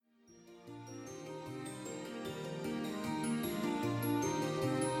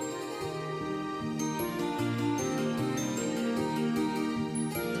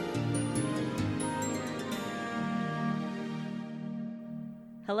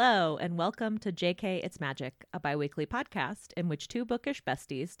Hello, and welcome to JK It's Magic, a biweekly podcast in which two bookish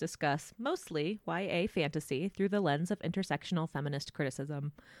besties discuss mostly YA fantasy through the lens of intersectional feminist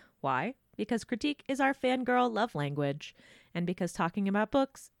criticism. Why? Because critique is our fangirl love language, and because talking about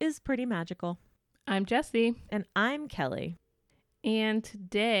books is pretty magical. I'm Jessie. And I'm Kelly. And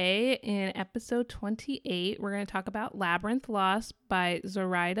today, in episode 28, we're going to talk about Labyrinth Lost by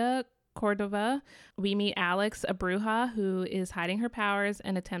Zoraida, Córdova. We meet Alex, a bruja who is hiding her powers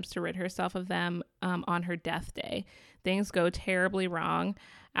and attempts to rid herself of them on her death day. Things go terribly wrong.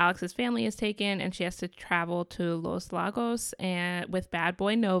 Alex's family is taken and she has to travel to Los Lagos and with bad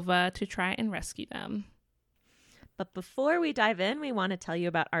boy Nova to try and rescue them. But before we dive in, we want to tell you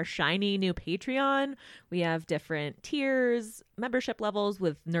about our shiny new Patreon. We have different tiers, membership levels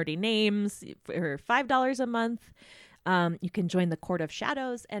with nerdy names for $5 a month. You can join the Court of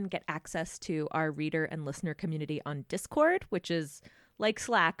Shadows and get access to our reader and listener community on Discord, which is like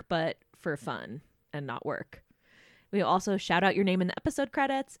Slack, but for fun and not work. We also shout out your name in the episode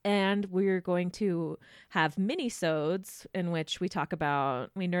credits, and we're going to have mini-sodes in which we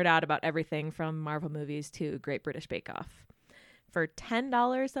nerd out about everything from Marvel movies to Great British Bake Off. For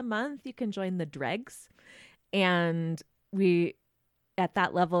 $10 a month, you can join the Dregs, and at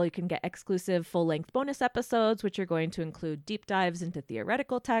that level, you can get exclusive full-length bonus episodes, which are going to include deep dives into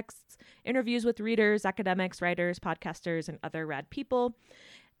theoretical texts, interviews with readers, academics, writers, podcasters, and other rad people.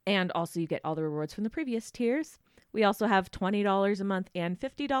 And also you get all the rewards from the previous tiers. We also have $20 a month and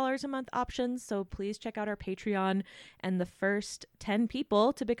 $50 a month options, so please check out our Patreon. And the first 10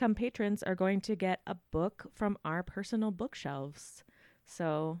 people to become patrons are going to get a book from our personal bookshelves.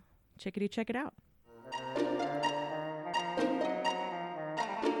 So check it out.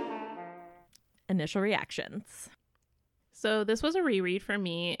 Initial reactions. So this was a reread for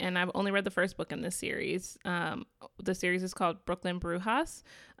me, and I've only read the first book in this series. The series is called Brooklyn Brujas,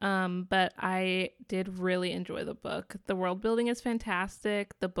 but I did really enjoy the book. The world building is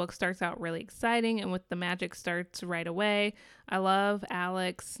fantastic. The book starts out really exciting, and with the magic starts right away. I love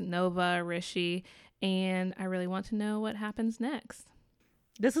Alex, Nova, Rishi, and I really want to know what happens next.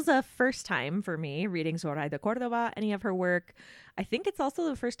 This is a first time for me reading Zoraida Córdova, any of her work. I think it's also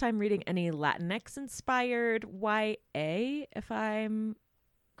the first time reading any Latinx-inspired YA. I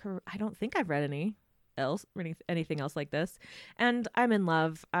don't think I've read anything else like this. And I'm in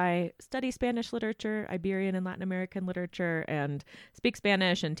love. I study Spanish literature, Iberian and Latin American literature, and speak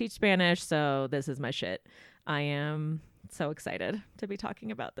Spanish and teach Spanish, so this is my shit. I am so excited to be talking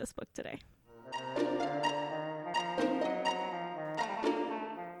about this book today.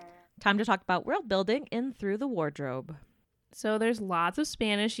 Time to talk about world building in Through the Wardrobe. So there's lots of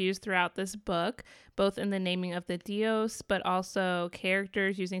Spanish used throughout this book, both in the naming of the dios, but also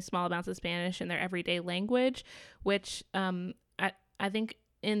characters using small amounts of Spanish in their everyday language, which I think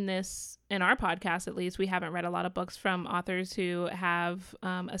in our podcast, at least, we haven't read a lot of books from authors who have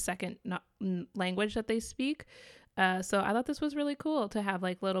a second language that they speak. So I thought this was really cool to have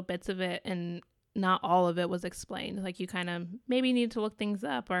like little bits of it, and not all of it was explained. Like you kind of maybe need to look things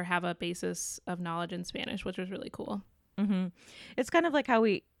up or have a basis of knowledge in Spanish, which was really cool. Mm-hmm. It's kind of like how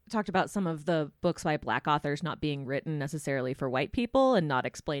we talked about some of the books by Black authors not being written necessarily for white people and not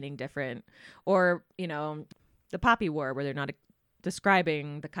explaining different, or, the Poppy War, where they're not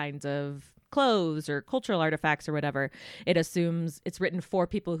describing the kinds of clothes or cultural artifacts or whatever. It assumes it's written for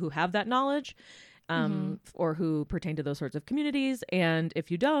people who have that knowledge. Or who pertain to those sorts of communities. And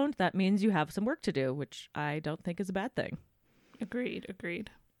if you don't, that means you have some work to do, which I don't think is a bad thing. Agreed.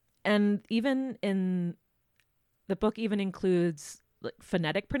 And even in the book includes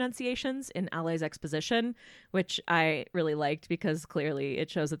phonetic pronunciations in Ale's exposition, which I really liked because clearly it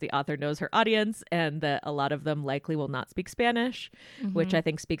shows that the author knows her audience and that a lot of them likely will not speak Spanish, which I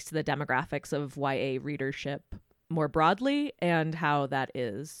think speaks to the demographics of YA readership more broadly and how that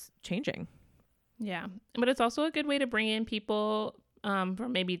is changing. Yeah, but it's also a good way to bring in people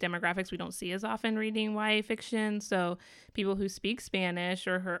from maybe demographics we don't see as often reading YA fiction. So people who speak Spanish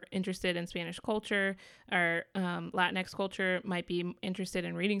or who are interested in Spanish culture or Latinx culture might be interested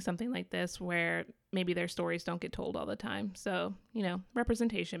in reading something like this where maybe their stories don't get told all the time. So,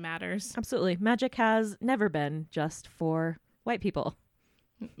 representation matters. Absolutely. Magic has never been just for white people.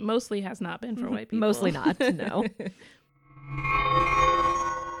 Mostly has not been for white people. Mostly not, no.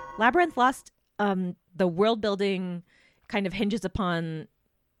 Labyrinth Lost. The world building kind of hinges upon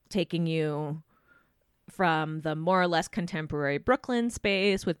taking you from the more or less contemporary Brooklyn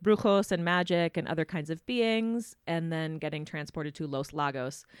space with brujos and magic and other kinds of beings, and then getting transported to Los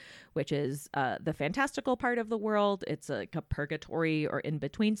Lagos, which is the fantastical part of the world. It's like a purgatory or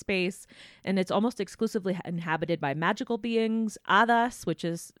in-between space, and it's almost exclusively inhabited by magical beings. Hadas, which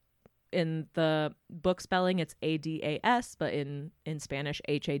is in the book spelling, it's Adas, but in Spanish,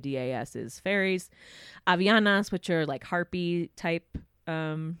 Hadas is fairies. Avianas, which are like harpy type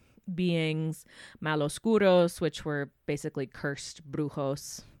beings. Maloscuros, which were basically cursed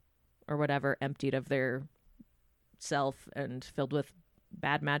brujos or whatever, emptied of their self and filled with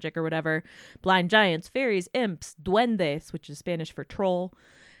bad magic or whatever. Blind giants, fairies, imps, duendes, which is Spanish for troll.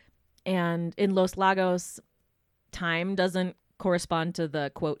 And in Los Lagos, time doesn't correspond to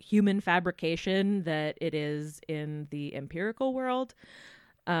the, quote, human fabrication that it is in the empirical world.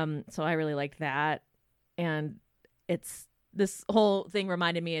 So I really liked that. And this whole thing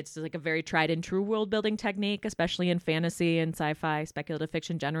reminded me it's like a very tried and true world building technique, especially in fantasy and sci-fi, speculative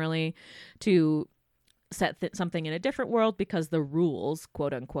fiction generally, to set something in a different world because the rules,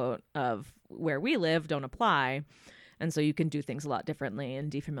 quote unquote, of where we live don't apply. And so you can do things a lot differently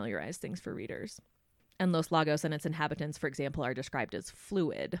and defamiliarize things for readers. And Los Lagos and its inhabitants, for example, are described as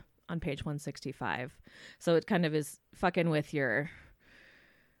fluid on page 165. So it kind of is fucking with your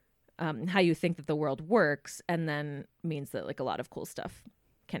how you think that the world works, and then means that like a lot of cool stuff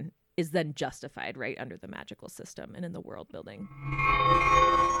is then justified right under the magical system and in the world building.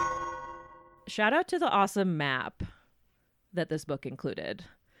 Shout out to the awesome map that this book included.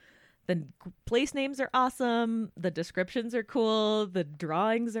 The place names are awesome. The descriptions are cool. The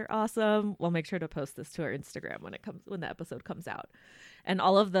drawings are awesome. We'll make sure to post this to our Instagram when the episode comes out. And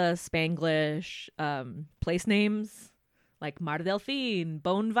all of the Spanglish place names, like Mar del Fin,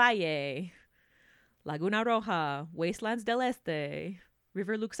 Bon Valle, Laguna Roja, Wastelands del Este,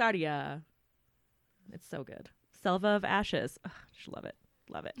 River Luxaria. It's so good. Selva of Ashes. Ugh, just love it.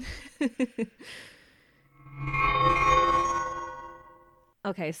 Love it.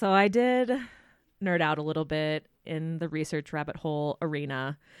 Okay, so I did nerd out a little bit in the research rabbit hole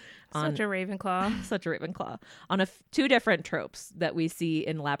arena. Such a Ravenclaw. On two different tropes that we see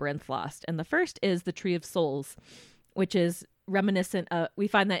in Labyrinth Lost. And the first is the Tree of Souls, which is reminiscent of, we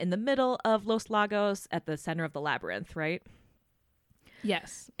find that in the middle of Los Lagos at the center of the labyrinth, right?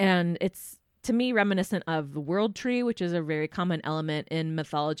 Yes. And it's, to me, reminiscent of the world tree, which is a very common element in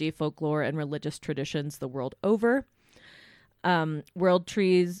mythology, folklore, and religious traditions the world over. World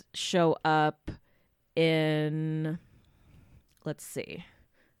trees show up in, let's see,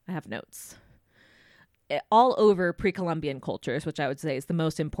 I have notes. All over pre-Columbian cultures, which I would say is the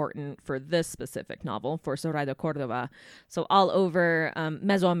most important for this specific novel, for Zoraida Córdova. So all over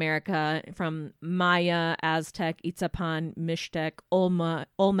Mesoamerica, from Maya, Aztec, Itzapan, Mixtec,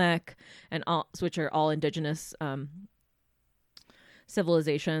 Olmec, and all, which are all indigenous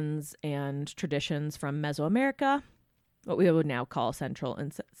civilizations and traditions from Mesoamerica, what we would now call Central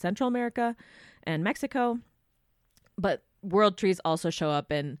America and Mexico. But world trees also show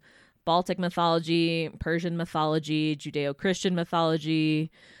up in Baltic mythology, Persian mythology, Judeo-Christian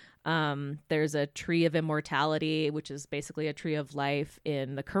mythology. There's a tree of immortality, which is basically a tree of life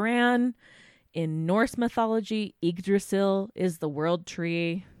in the Quran. In Norse mythology, Yggdrasil is the world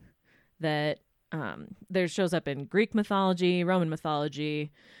tree that there shows up in Greek mythology, Roman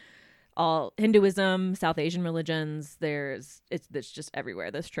mythology, all Hinduism, South Asian religions. It's just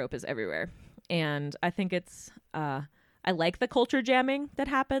everywhere. This trope is everywhere. And I think it's I like the culture jamming that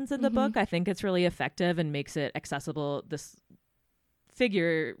happens in the book. I think it's really effective and makes it accessible. This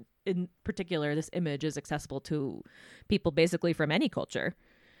figure in particular, this image, is accessible to people basically from any culture.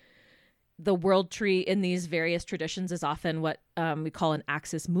 The world tree in these various traditions is often what we call an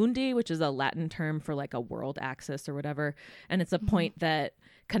axis mundi, which is a Latin term for like a world axis or whatever. And it's a point that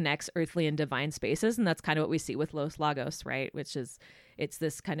connects earthly and divine spaces. And that's kind of what we see with Los Lagos, right? Which is, it's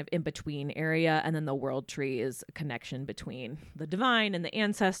this kind of in-between area. And then the world tree is a connection between the divine and the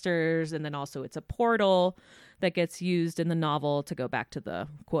ancestors. And then also it's a portal that gets used in the novel to go back to the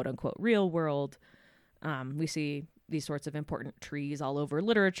quote unquote real world. We see these sorts of important trees all over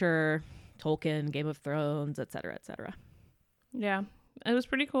literature, Tolkien, Game of Thrones, et cetera, et cetera. Yeah, it was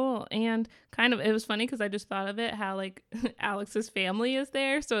pretty cool. And kind of, it was funny because I just thought of it, how like Alex's family is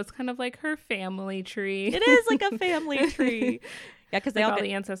there. So it's kind of like her family tree. It is like a family tree. Yeah, because like all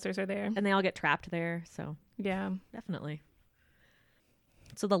the ancestors are there. And they all get trapped there. So yeah, definitely.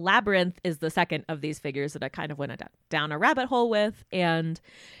 So the labyrinth is the second of these figures that I kind of went down a rabbit hole with. And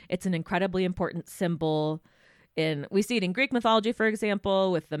it's an incredibly important symbol. We see it in Greek mythology, for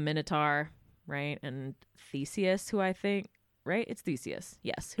example, with the Minotaur, right? And Theseus, who I think, right? It's Theseus,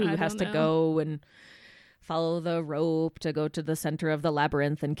 yes, who has to go and follow the rope to go to the center of the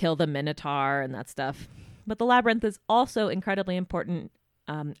labyrinth and kill the minotaur and that stuff. But the labyrinth is also incredibly important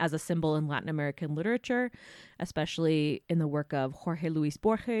as a symbol in Latin American literature, especially in the work of Jorge Luis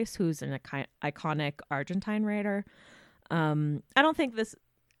Borges, who's an iconic Argentine writer. I don't think this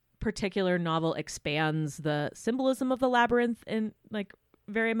particular novel expands the symbolism of the labyrinth in like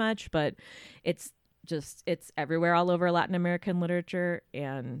very much, but it's everywhere all over Latin American literature,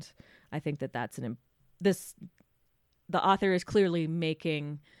 and I think that that's the author is clearly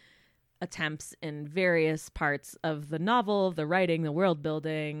making attempts in various parts of the novel, the writing, the world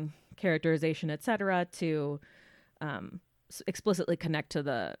building, characterization, etc., to explicitly connect to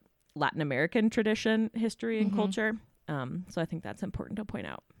the Latin American tradition, history, and culture. So I think that's important to point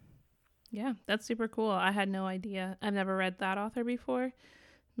out. Yeah, that's super cool. I had no idea. I've never read that author before.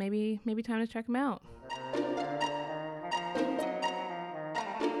 Maybe time to check him out.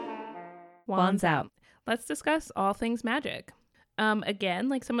 Wands out. Let's discuss all things magic. Again,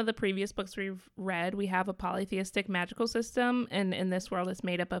 like some of the previous books we've read, we have a polytheistic magical system, and in this world it's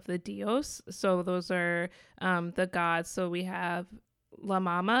made up of the dios. So those are the gods. So we have La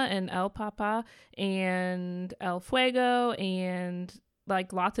Mama and El Papa and El Fuego and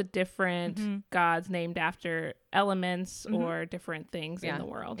like lots of different gods named after elements or different things in the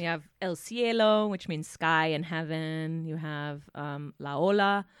world. You have El Cielo, which means sky and heaven. You have La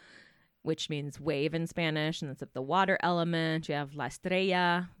Ola, which means wave in Spanish, and that's the water element. You have La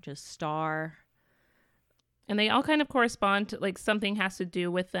Estrella, which is star. And they all kind of correspond to, like, something has to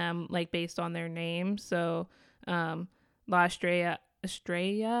do with them, like, based on their name. So, La Estrella,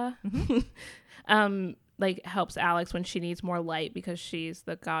 like, helps Alex when she needs more light because she's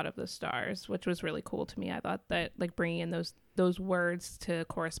the god of the stars, which was really cool to me. I thought that, like, bringing in those words to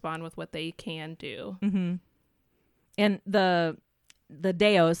correspond with what they can do. And the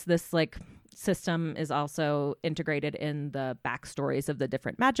Deos, this like system, is also integrated in the backstories of the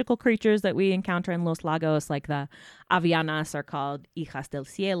different magical creatures that we encounter in Los Lagos. Like the Avianas are called Hijas del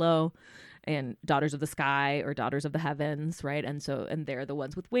Cielo, and daughters of the sky or daughters of the heavens, right? And they're the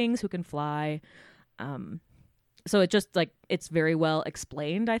ones with wings who can fly. So it just like it's very well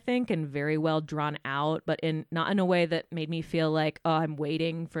explained, I think, and very well drawn out, but not in a way that made me feel like, oh, I'm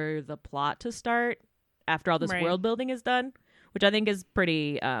waiting for the plot to start after all this world building is done, which I think is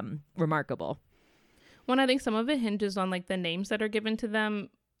pretty remarkable. Well, I think some of it hinges on like the names that are given to them.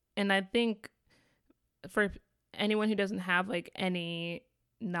 And I think for anyone who doesn't have like any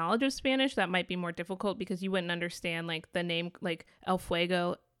knowledge of Spanish, that might be more difficult because you wouldn't understand like the name, like El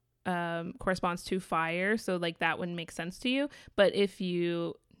Fuego corresponds to fire. So like that wouldn't make sense to you. But if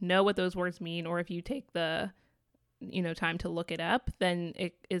you know what those words mean, or if you take the time to look it up, then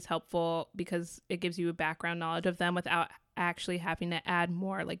it is helpful because it gives you a background knowledge of them without actually having to add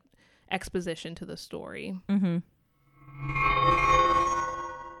more like exposition to the story.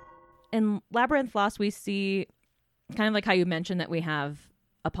 In Labyrinth Lost, we see kind of like how you mentioned that we have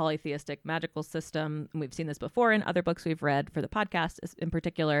a polytheistic magical system. And we've seen this before in other books we've read for the podcast in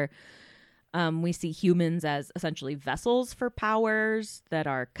particular. We see humans as essentially vessels for powers that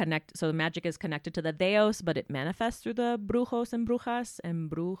are connected. So the magic is connected to the Deos, but it manifests through the brujos and brujas and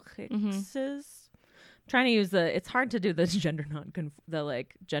brujexes. Trying to use it's hard to do the gender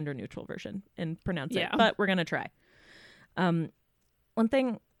neutral version and pronounce it, but we're going to try. One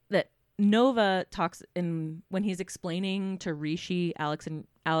thing that Nova talks in when he's explaining to Rishi, Alex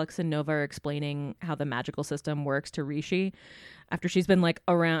and Nova are explaining how the magical system works to Rishi after she's been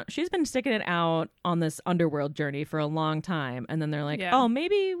she's been sticking it out on this underworld journey for a long time. And then they're like, oh,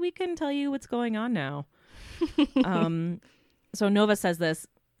 maybe we can tell you what's going on now. So Nova says this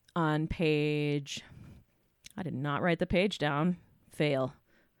on page, I did not write the page down, fail.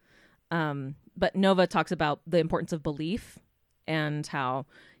 But Nova talks about the importance of belief and how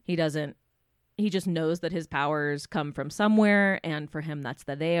he just knows that his powers come from somewhere, and for him that's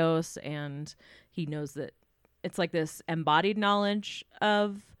the Deos, and he knows that it's like this embodied knowledge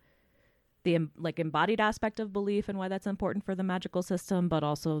of the embodied aspect of belief and why that's important for the magical system, but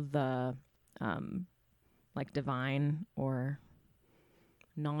also the divine or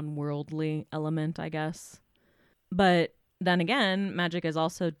non-worldly element, I guess. But then again, magic is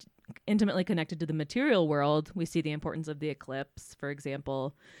also intimately connected to the material world. We see the importance of the eclipse, for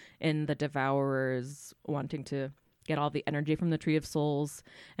example, in the Devourers wanting to get all the energy from the Tree of Souls.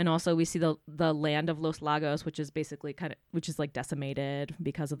 And also we see the land of Los Lagos, which is basically which is like decimated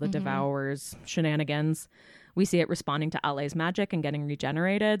because of the Devourers' shenanigans. We see it responding to Ale's magic and getting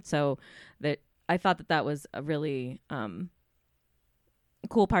regenerated. So that I thought that was a really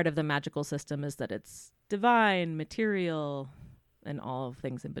cool part of the magical system, is that it's divine, material, and all of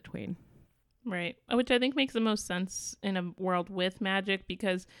things in between. Right. Which I think makes the most sense in a world with magic,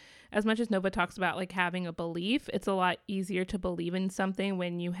 because as much as Nova talks about like having a belief, it's a lot easier to believe in something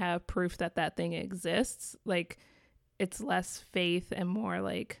when you have proof that that thing exists. Like it's less faith and more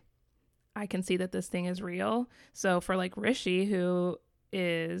like, I can see that this thing is real. So for like Rishi, who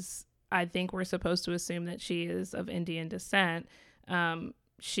is, I think we're supposed to assume that she is of Indian descent.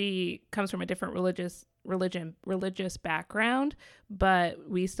 She comes from a different religious background, but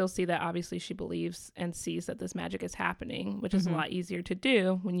we still see that obviously she believes and sees that this magic is happening, which is a lot easier to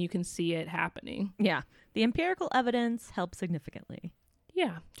do when you can see it happening. Yeah. The empirical evidence helps significantly.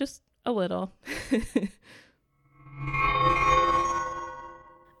 Yeah, just a little.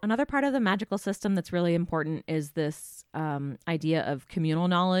 Another part of the magical system that's really important is this idea of communal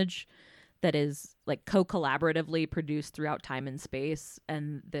knowledge that is like co-collaboratively produced throughout time and space.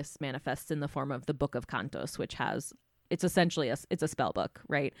 And this manifests in the form of the Book of Cantos, which it's essentially it's a spell book,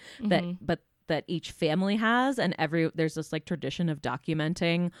 right? That each family has, and there's this like tradition of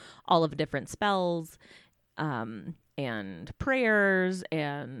documenting all of the different spells and prayers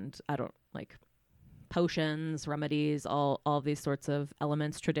and potions, remedies, all these sorts of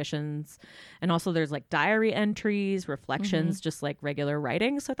elements, traditions. And also there's like diary entries, reflections, just like regular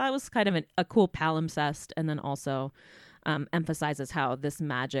writing. So that was kind of a cool palimpsest. And then also emphasizes how this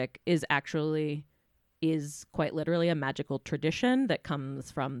magic is quite literally a magical tradition that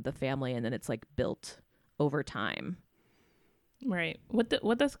comes from the family, and then it's like built over time. Right. What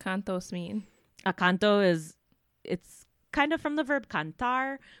does cantos mean? A canto it's kind of from the verb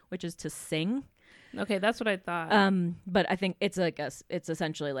cantar, which is to sing. Okay, that's what I thought. But I think it's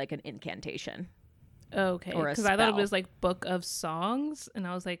essentially like an incantation. Okay, because I thought it was like book of songs, and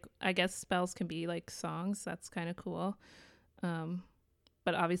I was like, I guess spells can be like songs. That's kind of cool.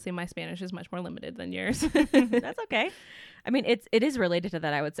 But obviously my Spanish is much more limited than yours. That's okay. I mean, it is related to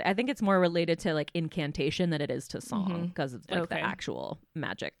that, I would say. I think it's more related to like incantation than it is to song, because it's like the actual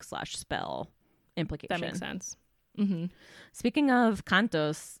magic / spell implication. That makes sense. Speaking of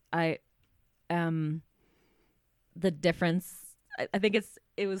cantos, the difference, I think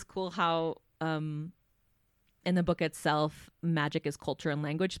it was cool how in the book itself magic is culture and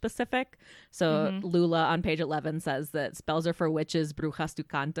language specific. So Lula on page 11 says that spells are for witches, brujas tu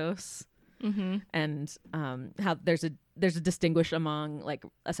cantos, and how there's a distinguish among like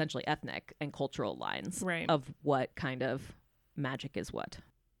essentially ethnic and cultural lines of what kind of magic is what.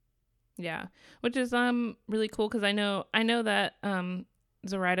 Yeah, which is really cool, because I know that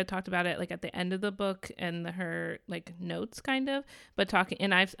Zoraida talked about it like at the end of the book and her like notes kind of, but talking,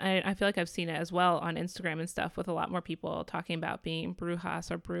 and I feel like I've seen it as well on Instagram and stuff with a lot more people talking about being brujas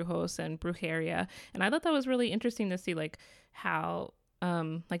or brujos and brujeria, and I thought that was really interesting to see like how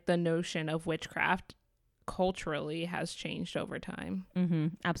like the notion of witchcraft culturally has changed over time.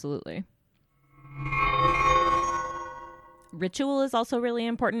 Absolutely. Ritual is also really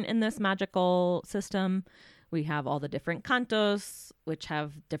important in this magical system. We have all the different cantos, which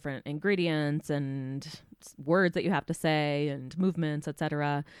have different ingredients and words that you have to say and movements,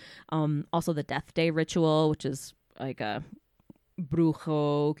 etc. Also the Death Day ritual, which is like a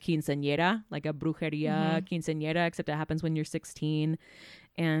brujo quinceañera, like a brujeria quinceañera, except it happens when you're 16.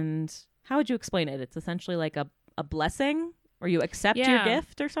 And how would you explain it? It's essentially like a blessing, or you accept your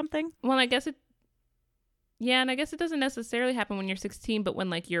gift or something? Well, I guess and I guess it doesn't necessarily happen when you're 16, but when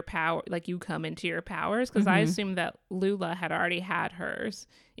like your power, like you come into your powers, because I assume that Lula had already had hers,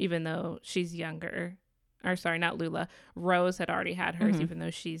 even though she's younger. Or sorry, not Lula. Rose had already had hers, even though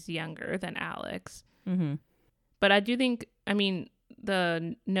she's younger than Alex. But I do think, I mean,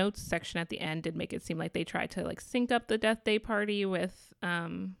 the notes section at the end did make it seem like they tried to like sync up the Death Day party with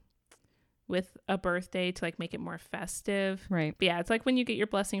a birthday to like make it more festive. Right. But yeah, it's like when you get your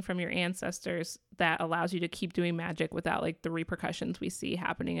blessing from your ancestors, that allows you to keep doing magic without like the repercussions we see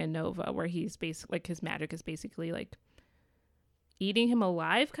happening in Nova, where he's basically like his magic is basically like eating him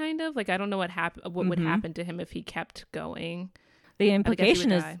alive, kind of. Like I don't know what would happen to him if he kept going. The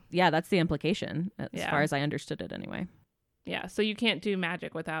implication is that's the implication as far as I understood it anyway. Yeah, so you can't do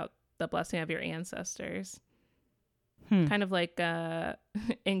magic without the blessing of your ancestors. Kind of like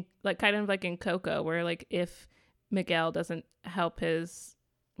in Coco, where like if Miguel doesn't help his,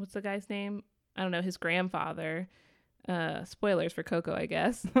 what's the guy's name? I don't know, his grandfather. Spoilers for Coco, I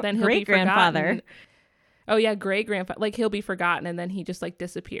guess. Then he'll be forgotten. Oh yeah, great grandfather. Like he'll be forgotten, and then he just like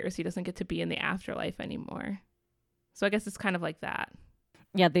disappears. He doesn't get to be in the afterlife anymore. So I guess it's kind of like that.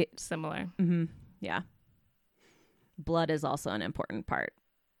 Yeah, similar. Yeah. Blood is also an important part.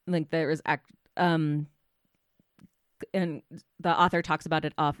 Like there is and the author talks about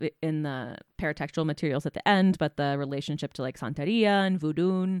it off in the paratextual materials at the end, but the relationship to like Santeria and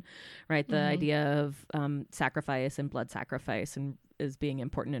Voodoo, right? The idea of sacrifice and blood sacrifice and is being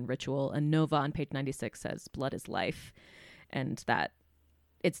important in ritual. And Nova on page 96 says blood is life, and that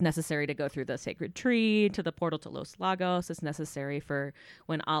it's necessary to go through the sacred tree to the portal to Los Lagos. It's necessary for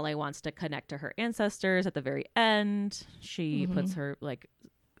when Ale wants to connect to her ancestors at the very end. She puts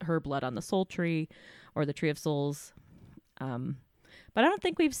her blood on the soul tree or the tree of souls. But I don't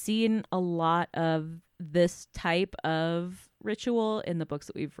think we've seen a lot of this type of ritual in the books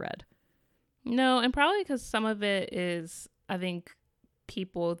that we've read. No, and probably because some of it is, I think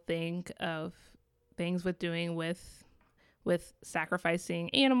people think of things with sacrificing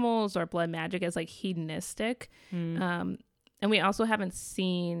animals or blood magic as like hedonistic. And we also haven't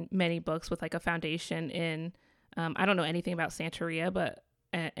seen many books with like a foundation in, I don't know anything about Santeria, but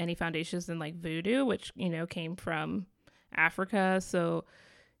any foundations in like voodoo, which, you know, came from Africa. So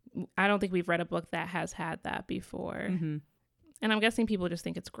I don't think we've read a book that has had that before. And I'm guessing people just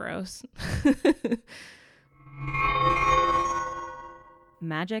think it's gross.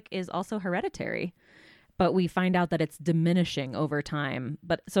 Magic is also hereditary, but we find out that it's diminishing over time.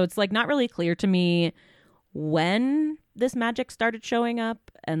 But so it's like not really clear to me when this magic started showing up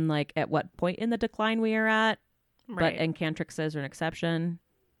and like at what point in the decline we are at. Right. But Encantrixes are an exception.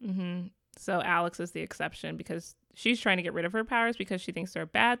 So Alex is the exception because she's trying to get rid of her powers because she thinks they're a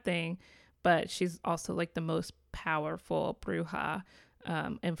bad thing, but she's also like the most powerful bruja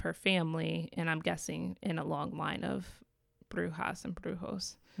in her family, and I'm guessing in a long line of brujas and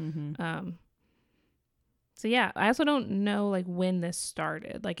brujos. So yeah, I also don't know like when this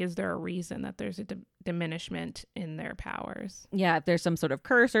started. Like, is there a reason that there's a diminishment in their powers? Yeah, if there's some sort of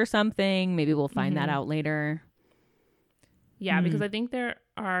curse or something, maybe we'll find that out later. Yeah, because I think there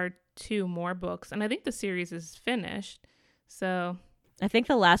are 2 more books, and I think the series is finished. So I think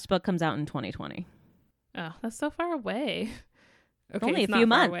the last book comes out in 2020. Oh, that's so far away. Okay, only a few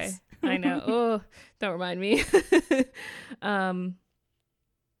months. I know. Oh, don't remind me.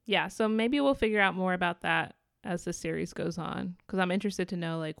 Yeah, so maybe we'll figure out more about that as the series goes on, because I'm interested to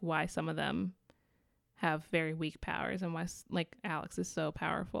know like why some of them have very weak powers and why like Alex is so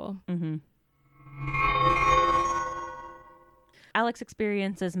powerful. Alex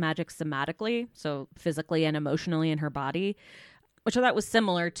experiences magic somatically, so physically and emotionally in her body, which I thought was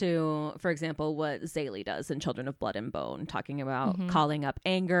similar to, for example, what Zélie does in Children of Blood and Bone, talking about calling up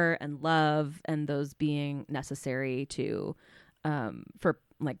anger and love and those being necessary to for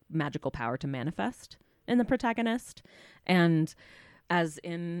like magical power to manifest in the protagonist. And as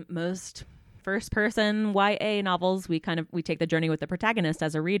in most first person YA novels, we take the journey with the protagonist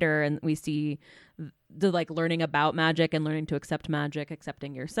as a reader, and we see the like learning about magic and learning to accept magic,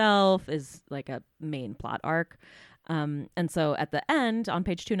 accepting yourself is like a main plot arc. And so at the end on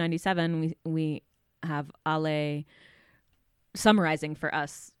page 297, we have Ale summarizing for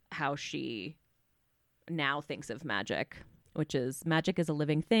us how she now thinks of magic, which is magic is a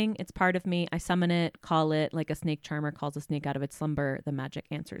living thing. It's part of me. I summon it, call it like a snake charmer calls a snake out of its slumber. The magic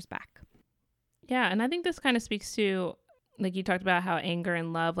answers back. Yeah, and I think this kind of speaks to, like you talked about how anger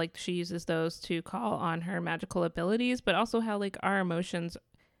and love, like she uses those to call on her magical abilities, but also how like our emotions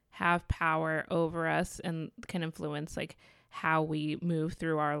have power over us and can influence like how we move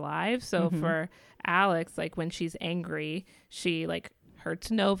through our lives. So for Alex, like when she's angry, she like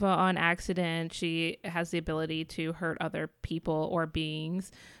hurts Nova on accident. She has the ability to hurt other people or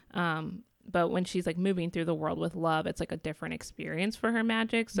beings. But when she's like moving through the world with love, it's like a different experience for her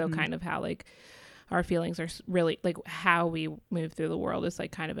magic. So kind of how like our feelings are really like how we move through the world is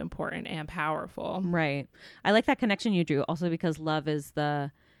like kind of important and powerful. Right. I like that connection you drew also because love is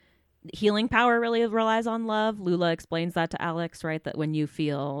the healing power really relies on love. Lula explains that to Alex, right? That when you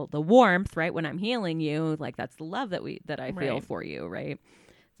feel the warmth, right? When I'm healing you, like that's the love that I feel for you, right?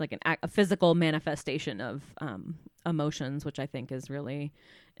 It's like a physical manifestation of emotions, which I think is really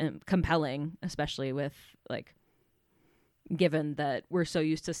compelling, especially with like, given that we're so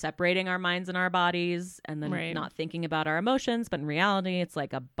used to separating our minds and our bodies and then not thinking about our emotions. But in reality, it's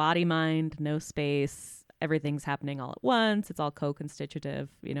like a body mind, no space. Everything's happening all at once. It's all co-constitutive,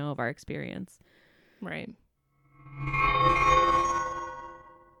 of our experience. Right.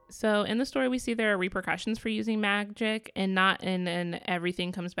 So in the story, we see there are repercussions for using magic, and not in an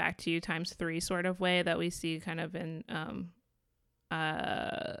everything comes back to you times 3 sort of way that we see kind of in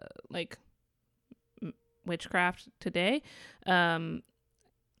like witchcraft today.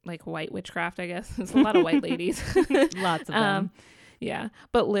 Like white witchcraft, I guess. There's a lot of white ladies. Lots of them. Yeah,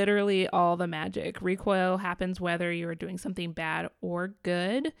 but literally all the magic recoil happens whether you're doing something bad or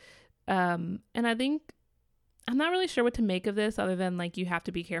good. And I think I'm not really sure what to make of this other than like you have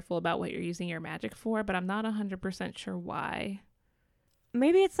to be careful about what you're using your magic for, but I'm not 100% sure why.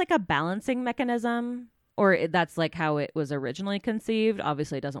 Maybe it's like a balancing mechanism, or that's like how it was originally conceived.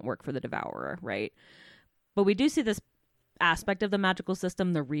 Obviously, it doesn't work for the Devourer, right? But we do see this aspect of the magical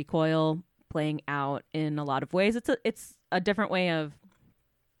system, the recoil, playing out in a lot of ways. It's a different way of.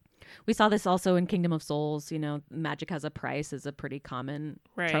 We saw this also in Kingdom of Souls. You know, magic has a price is a pretty common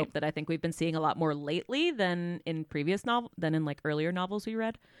trope that I think we've been seeing a lot more lately than in like earlier novels we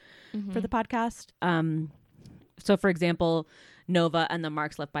read for the podcast. So, for example, Nova and the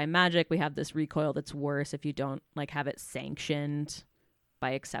Marks Left by Magic, we have this recoil that's worse if you don't like have it sanctioned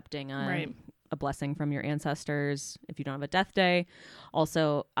by accepting a blessing from your ancestors, if you don't have a death day.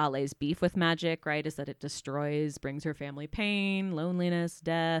 Also, Ale's beef with magic, right, is that it brings her family pain, loneliness,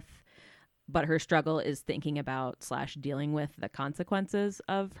 death. But her struggle is thinking about / dealing with the consequences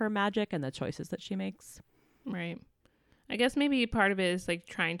of her magic and the choices that she makes. Right. I guess maybe part of it is like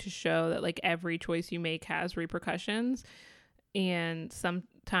trying to show that like every choice you make has repercussions. And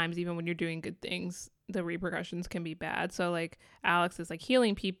sometimes even when you're doing good things, the repercussions can be bad. So like Alex is like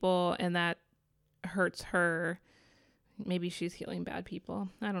healing people and that hurts her. Maybe she's healing bad people.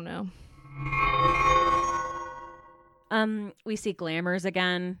 I don't know. We see glamours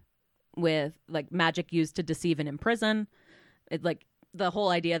again with like magic used to deceive and imprison. It like the whole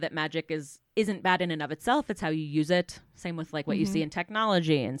idea that magic isn't bad in and of itself. It's how you use it. Same with like what you see in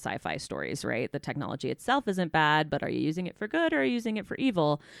technology and sci-fi stories, right? The technology itself isn't bad, but are you using it for good or are you using it for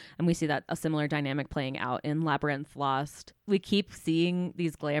evil? And we see that a similar dynamic playing out in Labyrinth Lost. We keep seeing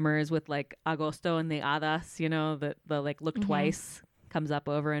these glamours with like Agosto and the Hadas, you know, the like look twice comes up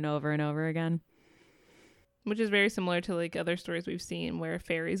over and over and over again. Which is very similar to like other stories we've seen where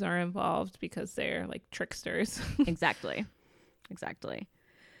fairies are involved because they're like tricksters. Exactly.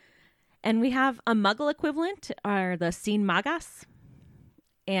 And we have a muggle equivalent, are the Sin Magas.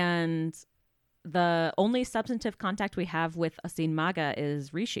 And the only substantive contact we have with a Sin Maga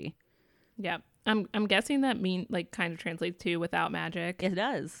is Rishi. Yeah. I'm guessing that kind of translates to without magic. It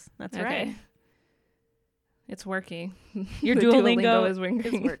does. That's okay. Right. It's working. Your Duolingo is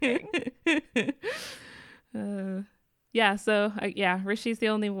working. Rishi's the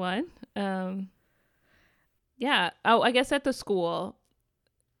only one. I guess at the school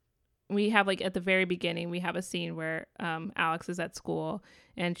we have like at the very beginning we have a scene where Alex is at school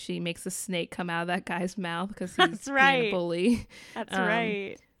and she makes a snake come out of that guy's mouth because he's being a bully. That's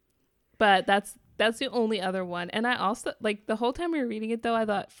right. But that's the only other one. And I also like the whole time we were reading it though, I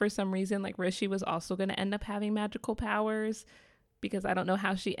thought for some reason like Rishi was also going to end up having magical powers. Because I don't know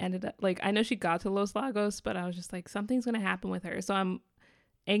how she ended up. Like, I know she got to Los Lagos, but I was just like, something's going to happen with her. So I'm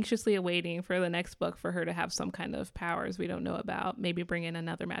anxiously awaiting for the next book for her to have some kind of powers we don't know about. Maybe bring in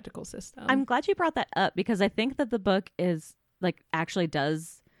another magical system. I'm glad you brought that up because I think that the book is, like, actually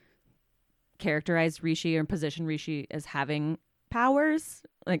does characterize Rishi or position Rishi as having powers.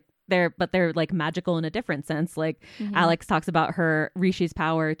 Like, they're like magical in a different sense. Like, Alex talks about Rishi's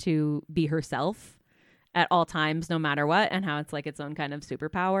power to be herself at all times, no matter what, and how it's like its own kind of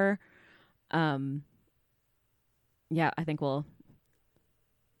superpower. I think we'll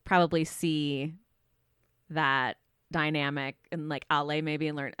probably see that dynamic and like Ale maybe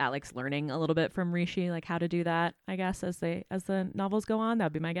and Alex learning a little bit from Rishi, like how to do that, I guess, as the novels go on. That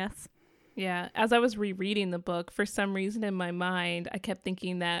would be my guess. Yeah. As I was rereading the book, for some reason in my mind, I kept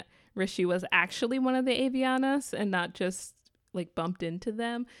thinking that Rishi was actually one of the Avianas and not just like bumped into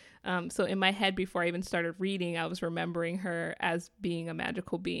them. So in my head, before I even started reading, I was remembering her as being a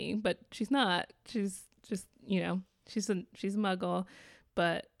magical being, but she's not. She's just, you know, she's a muggle,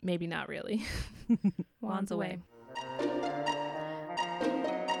 but maybe not really. Wands away.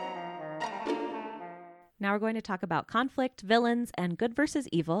 Now we're going to talk about conflict, villains, and good versus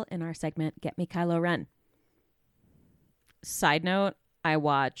evil in our segment, Get Me Kylo Ren. Side note, I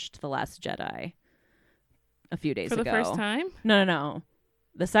watched The Last Jedi a few days ago. For the first time? No.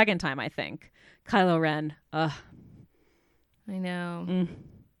 The second time, I think. Kylo Ren. Ugh. I know.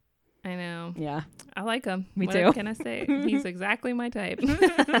 I know. Yeah. I like him. Me too. What can I say? He's exactly my type.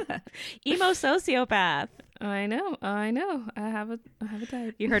 Emo sociopath. I know. I have a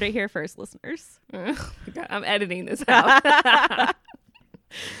type. You heard it here first, listeners. Oh my God, I'm editing this out.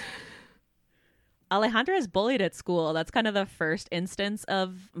 Alejandra is bullied at school. That's kind of the first instance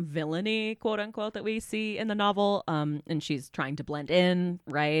of villainy, quote unquote, that we see in the novel. And she's trying to blend in,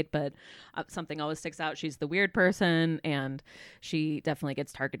 right? But something always sticks out. She's the weird person, and she definitely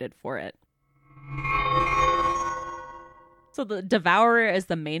gets targeted for it. So the Devourer is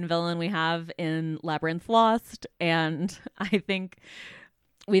the main villain we have in Labyrinth Lost. And I think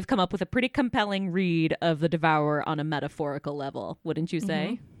we've come up with a pretty compelling read of the Devourer on a metaphorical level, wouldn't you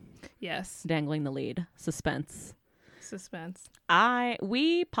say? Yes. Dangling the lead. Suspense.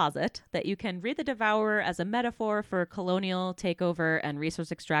 We posit that you can read the Devourer as a metaphor for colonial takeover and resource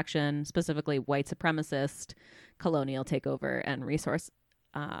extraction, specifically white supremacist colonial takeover and resource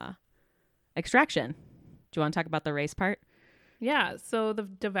extraction. Do you want to talk about the race part? Yeah, so the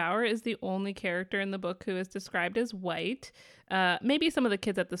Devourer is the only character in the book who is described as white. Maybe some of the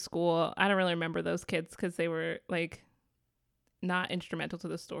kids at the school, I don't really remember those kids because they were like not instrumental to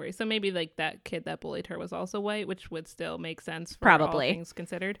the story. So maybe like that kid that bullied her was also white, which would still make sense for all things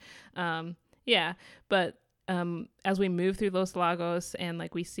considered. But as we move through Los Lagos and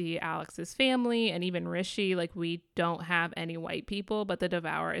like we see Alex's family and even Rishi, like we don't have any white people, but the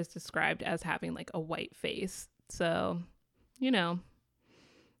Devourer is described as having like a white face. So, you know,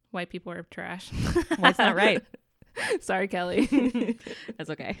 white people are trash. That's not right. Sorry, Kelly.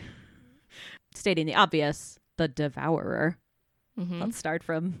 That's okay. Stating the obvious, the Devourer. Let's start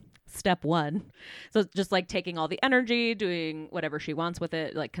from step one. So just like taking all the energy, doing whatever she wants with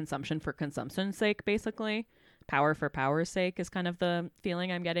it, like consumption for consumption's sake, basically. Power for power's sake is kind of the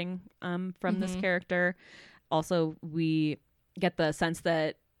feeling I'm getting from this character. Also, we get the sense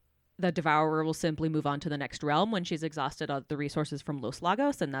that the Devourer will simply move on to the next realm when she's exhausted all the resources from Los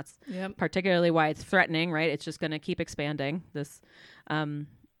Lagos. And that's particularly why it's threatening, right? It's just going to keep expanding. This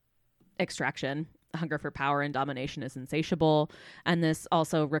extraction. Hunger for power and domination is insatiable. And this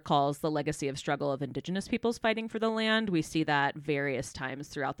also recalls the legacy of struggle of indigenous peoples fighting for the land. We see that various times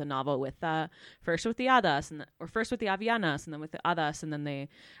throughout the novel with first with the Hadas or first with the Avianas and then with the Hadas, and then they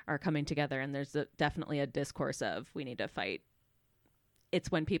are coming together. And there's definitely a discourse of we need to fight. It's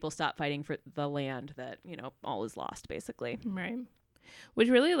when people stop fighting for the land that, you know, all is lost, basically. Right. Which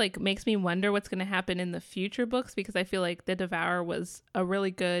really like makes me wonder what's going to happen in the future books, because I feel like the Devourer was a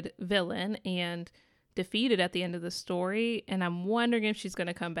really good villain and defeated at the end of the story. And I'm wondering if she's going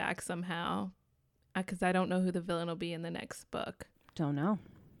to come back somehow, because I don't know who the villain will be in the next book. Don't know.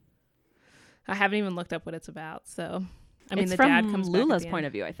 I haven't even looked up what it's about. So, I mean, it's the from dad comes Lula's back point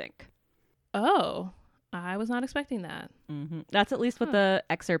of view, I think. Oh, I was not expecting that. That's at least what the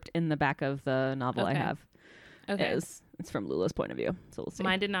excerpt in the back of the novel I have. Okay. It's from Lula's point of view. So we'll see.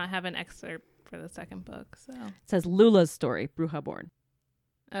 Mine did not have an excerpt for the second book. So it says Lula's story, Bruja Born.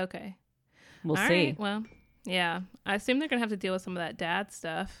 Okay. We'll All see. Right, well, yeah. I assume they're going to have to deal with some of that dad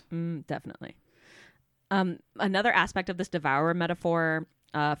stuff. Definitely. Another aspect of this Devourer metaphor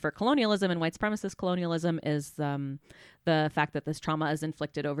for colonialism and white supremacist colonialism is the fact that this trauma is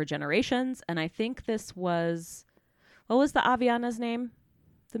inflicted over generations. And I think this was, what was the Aviana's name?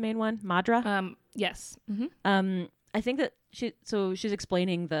 The main one? Madra? Yes. I think that she's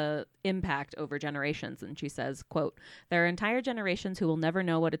explaining the impact over generations, and she says, quote, "There are entire generations who will never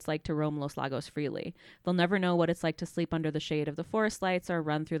know what it's like to roam Los Lagos freely. They'll never know what it's like to sleep under the shade of the forest lights or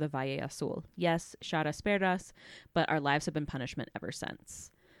run through the Valle Azul. Yes, Shara spared us, but our lives have been punishment ever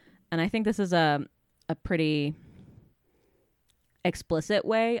since." And I think this is a pretty explicit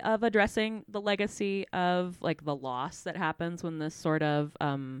way of addressing the legacy of like the loss that happens when this sort of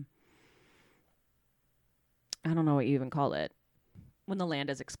I don't know what you even call it, when the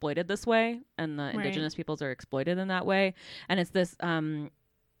land is exploited this way and the indigenous peoples are exploited in that way. And it's this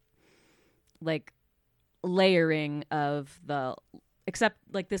like layering of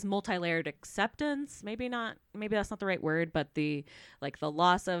this multi-layered acceptance, maybe that's not the right word, but the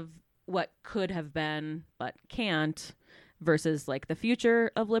loss of what could have been but can't versus like the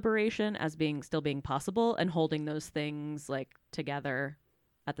future of liberation as still being possible, and holding those things like together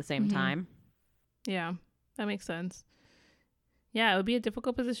at the same time. Yeah. That makes sense. Yeah, it would be a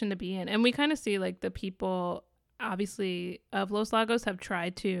difficult position to be in. And we kind of see like the people, obviously, of Los Lagos have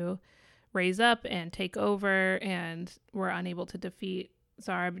tried to raise up and take over and were unable to defeat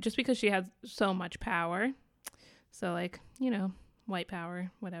Zara just because she has so much power. So like, you know, white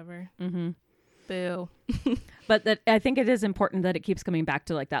power, whatever. Boo. But I think it is important that it keeps coming back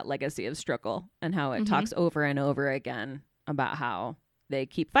to like that legacy of struggle and how it talks over and over again about how they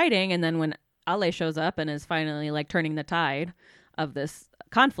keep fighting. And then when Ale shows up and is finally like turning the tide of this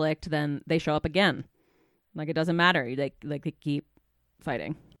conflict, then they show up again. Like it doesn't matter. They keep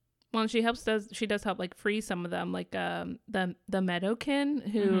fighting. Well, she does help like free some of them, like the Meadowkin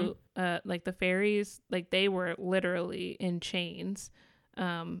who like the fairies, like they were literally in chains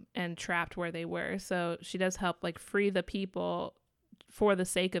and trapped where they were. So she does help like free the people for the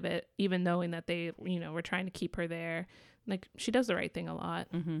sake of it, even knowing that they, you know, were trying to keep her there. Like she does the right thing a lot.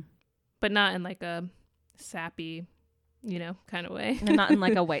 But not in like a sappy, you know, kind of way. And not in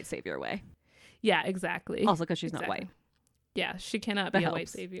like a white savior way. Yeah, exactly. Also because she's not white. Yeah, she cannot be a white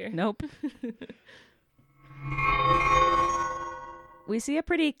savior. Nope. We see a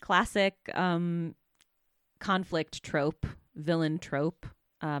pretty classic conflict trope, villain trope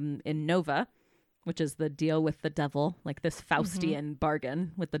in Nova, which is the deal with the devil, like this Faustian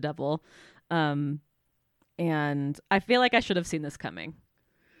bargain with the devil. And I feel like I should have seen this coming.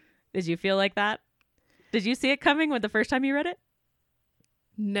 Did you feel like that? Did you see it coming when the first time you read it?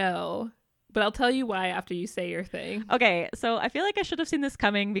 No, but I'll tell you why after you say your thing. Okay, so I feel like I should have seen this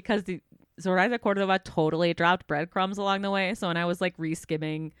coming because the Zoraida Córdova totally dropped breadcrumbs along the way. So when I was like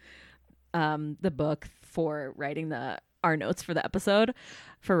reskimming the book for writing our notes for the episode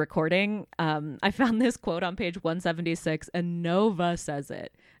for recording, I found this quote on page 176, and Nova says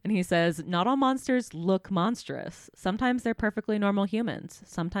it. And he says, "Not all monsters look monstrous. Sometimes they're perfectly normal humans.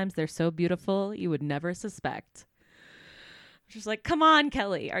 Sometimes they're so beautiful you would never suspect." Just like, come on,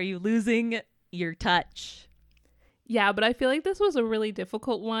 Kelly, are you losing your touch? Yeah, but I feel like this was a really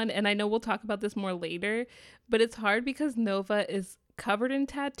difficult one, and I know we'll talk about this more later, but it's hard because Nova is covered in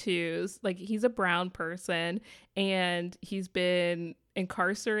tattoos. Like, he's a brown person, and he's been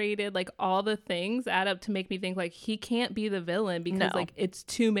incarcerated. Like, all the things add up to make me think, like, he can't be the villain because, like, it's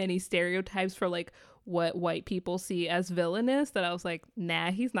too many stereotypes for, like, what white people see as villainous that I was like,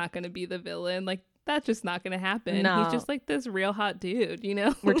 nah, he's not going to be the villain. Like, that's just not going to happen. No. He's just like this real hot dude, you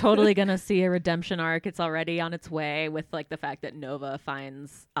know? We're totally going to see a redemption arc. It's already on its way with like the fact that Nova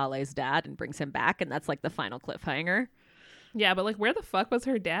finds Ale's dad and brings him back. And that's like the final cliffhanger. Yeah, but like where the fuck was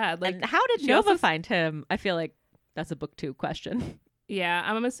her dad? Like, and how did Nova find him? I feel like that's a book 2 question. Yeah,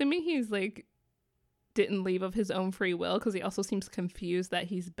 I'm assuming he's like didn't leave of his own free will because he also seems confused that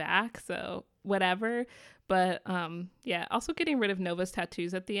he's back. So whatever. But yeah, also getting rid of Nova's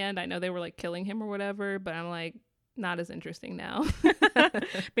tattoos at the end. I know they were like killing him or whatever, but I'm like, not as interesting now.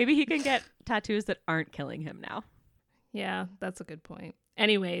 Maybe he can get tattoos that aren't killing him now. Yeah, that's a good point.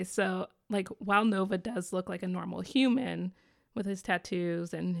 Anyway, so like while Nova does look like a normal human with his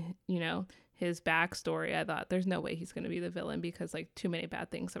tattoos and, you know, his backstory, I thought there's no way he's going to be the villain because like too many bad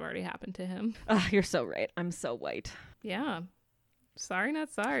things have already happened to him. Oh, you're so right. I'm so white. Yeah. Sorry, not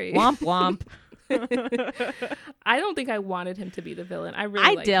sorry. Womp womp. I don't think I wanted him to be the villain.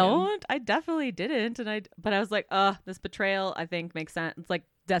 I don't. I definitely didn't. But I was like, this betrayal, I think, makes sense. It's like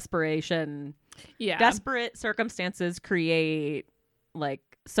desperation. Yeah. Desperate circumstances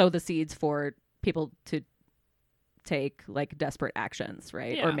sow the seeds for people to take like desperate actions,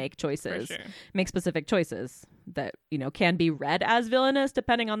 right? Yeah, or make choices, sure. Make specific choices that, you know, can be read as villainous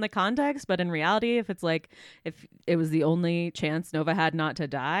depending on the context. But in reality, if it was the only chance Nova had not to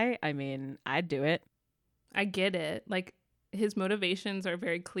die, I mean, I'd do it. I get it. Like his motivations are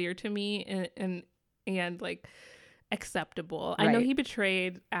very clear to me and like acceptable. Right. I know he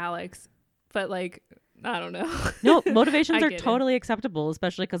betrayed Alex, but like, I don't know. No, motivations are totally acceptable,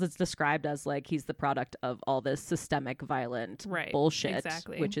 especially because it's described as like he's the product of all this systemic violent bullshit,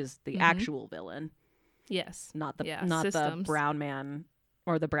 exactly. Which is the actual villain. Yes. Not the brown man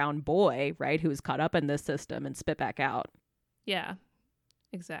or the brown boy, right, who's caught up in this system and spit back out. Yeah,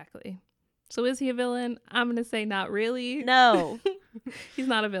 exactly. So is he a villain? I'm going to say not really. No. He's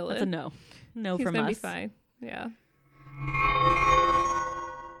not a villain. That's a no. No from us. He's going to be fine. Yeah.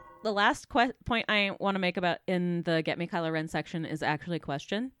 The last point I want to make about in the Get Me Kylo Ren section is actually a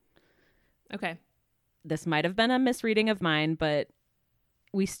question. Okay. This might have been a misreading of mine, but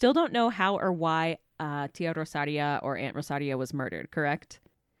we still don't know how or why Tia Rosaria or Aunt Rosaria was murdered, correct?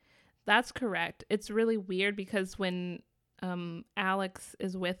 That's correct. It's really weird because when Alex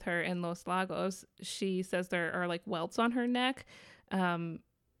is with her in Los Lagos, she says there are like welts on her neck. And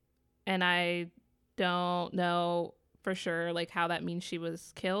I don't know for sure like how that means she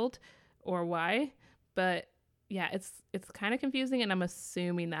was killed or why, but yeah, it's kind of confusing, and I'm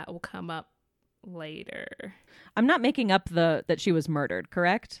assuming that will come up later. I'm not making up that she was murdered,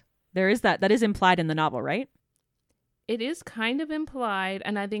 correct? There is that is implied in the novel, right? It is kind of implied,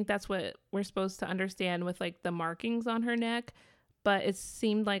 and I think that's what we're supposed to understand with like the markings on her neck, but it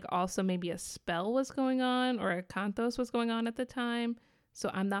seemed like also maybe a spell was going on or a cantos was going on at the time. So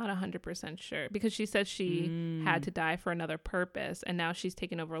I'm not 100% sure because she said she had to die for another purpose, and now she's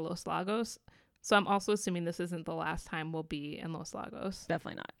taken over Los Lagos. So I'm also assuming this isn't the last time we'll be in Los Lagos.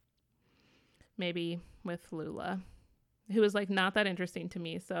 Definitely not. Maybe with Lula, who was like not that interesting to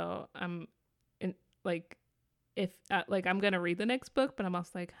me. So I'm I'm going to read the next book, but I'm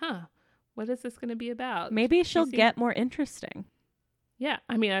also like, what is this going to be about? Maybe she'll get more interesting. Yeah.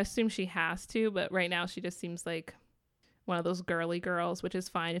 I mean, I assume she has to, but right now she just seems like one of those girly girls, which is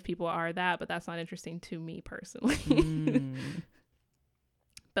fine if people are that, but that's not interesting to me personally.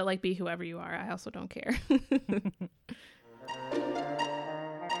 But like, be whoever you are. I also don't care.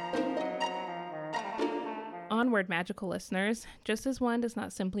 one word, magical listeners. Just as one does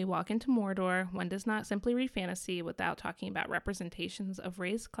not simply walk into Mordor, one does not simply read fantasy without talking about representations of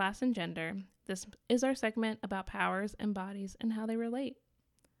race, class, and gender. This is our segment about powers and bodies and how they relate.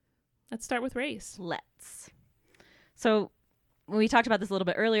 Let's start with race. Let's. So when we talked about this a little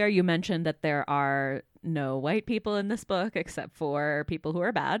bit earlier, you mentioned that there are no white people in this book except for people who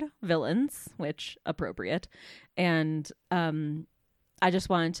are bad, villains, which appropriate. And I just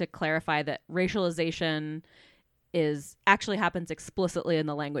wanted to clarify that racialization actually happens explicitly in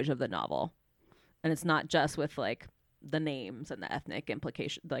the language of the novel. And it's not just with like the names and the ethnic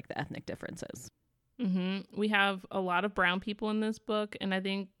implication, like the ethnic differences. Mm-hmm. We have a lot of brown people in this book. And I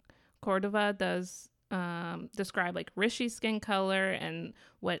think Córdova does describe like Rishi's skin color and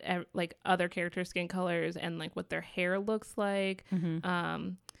what like other characters' skin colors and like what their hair looks like. Mm-hmm.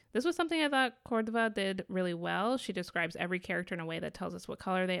 This was something I thought Córdova did really well. She describes every character in a way that tells us what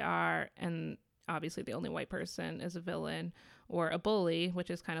color they are. And obviously the only white person is a villain or a bully, which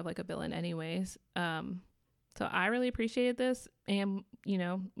is kind of like a villain anyways. So I really appreciated this. And, you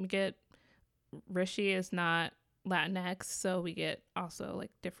know, we get Rishi is not Latinx, so we get also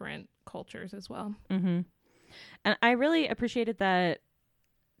like different cultures as well. Mm-hmm. And I really appreciated that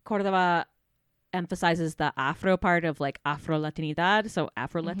Córdova emphasizes the Afro part of like Afro-Latinidad, so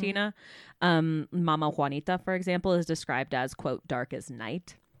Afro-Latina. Mm-hmm. Mama Juanita, for example, is described as, quote, dark as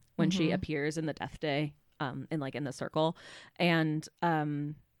night when mm-hmm. she appears in the Death Day, in the circle. And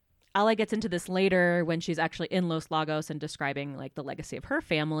Ale gets into this later when she's actually in Los Lagos and describing like the legacy of her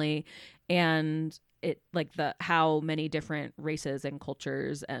family and it like how many different races and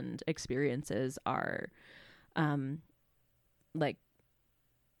cultures and experiences are like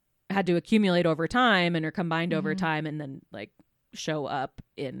had to accumulate over time and are combined mm-hmm. over time and then like show up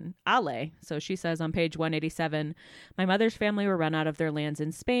in Ale. So she says on page 187, my mother's family were run out of their lands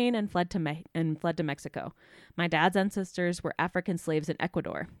in Spain and fled to Mexico. My dad's ancestors were African slaves in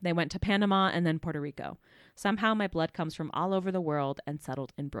Ecuador. They went to Panama and then Puerto Rico. Somehow my blood comes from all over the world and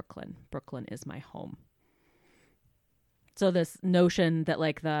settled in Brooklyn. Brooklyn is my home. So this notion that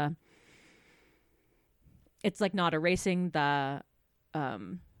like it's like not erasing the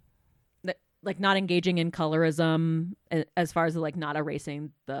like not engaging in colorism as far as like not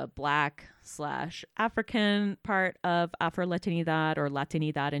erasing the Black/African part of Afro-Latinidad or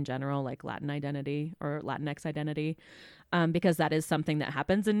Latinidad in general, like Latin identity or Latinx identity, because that is something that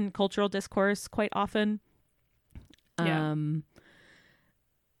happens in cultural discourse quite often. Yeah.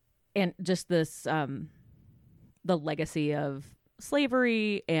 And just this, the legacy of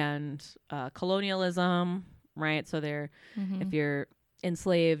slavery and colonialism, right? So mm-hmm. if you're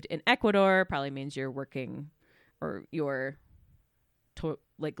enslaved in Ecuador, probably means you're working or you're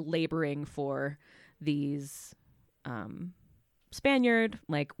like laboring for these Spaniard,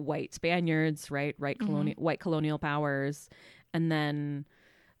 like white Spaniards, right? Mm-hmm. White colonial powers. And then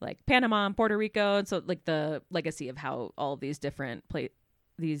like Panama and Puerto Rico. And so like the legacy of how all these different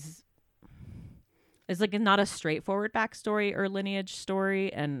these is like not a straightforward backstory or lineage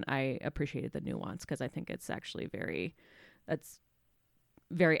story. And I appreciated the nuance because I think it's actually that's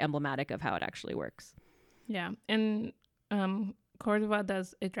very emblematic of how it actually works. Yeah. And Córdova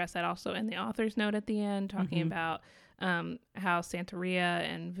does address that also in the author's note at the end, talking mm-hmm. about how Santeria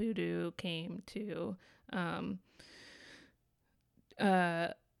and voodoo came to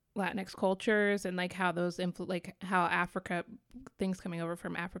Latinx cultures and like how those how Africa, things coming over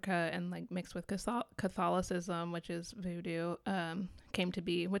from Africa and like mixed with Catholicism, which is voodoo, came to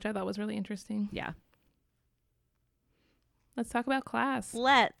be, which I thought was really interesting. Yeah. Let's talk about class.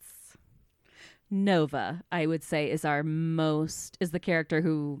 Let's. Nova, I would say, is the character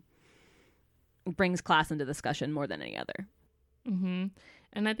who brings class into discussion more than any other. Mm-hmm.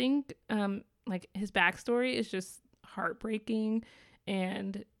 And I think like his backstory is just heartbreaking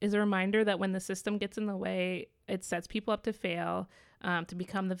and is a reminder that when the system gets in the way, it sets people up to fail, to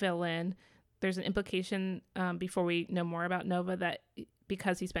become the villain. There's an implication before we know more about Nova that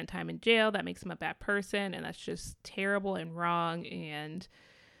because he spent time in jail, that makes him a bad person. And that's just terrible and wrong. And,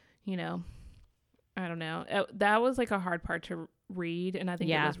 you know, I don't know. That was like a hard part to read. And I think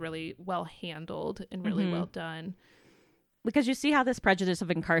it was really well handled and really mm-hmm. well done. Because you see how this prejudice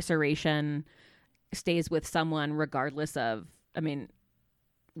of incarceration stays with someone regardless of, I mean,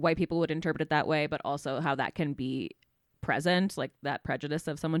 white people would interpret it that way, but also how that can be present. Like that prejudice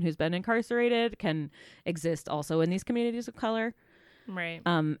of someone who's been incarcerated can exist also in these communities of color. Right.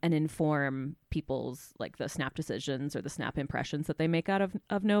 And inform people's like the snap decisions or the snap impressions that they make out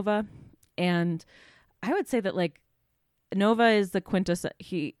of Nova. And I would say that like Nova is the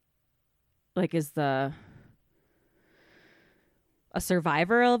a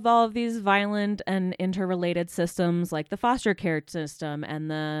survivor of all of these violent and interrelated systems like the foster care system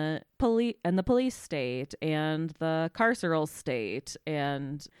and the police state and the carceral state.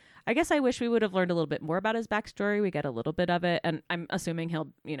 And I guess I wish we would have learned a little bit more about his backstory. We get a little bit of it, and I'm assuming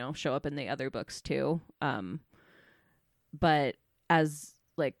he'll, show up in the other books too. But as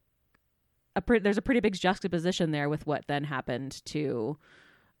like there's a pretty big juxtaposition there with what then happened to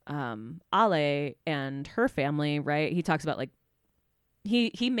Ale and her family, right? He talks about like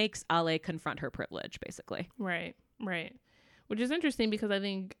he makes Ale confront her privilege, basically. Right. Which is interesting because I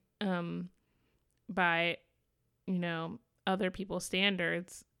think by, other people's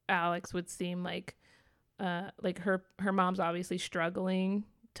standards, Alex would seem like her mom's obviously struggling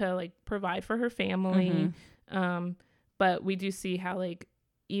to like provide for her family. But we do see how like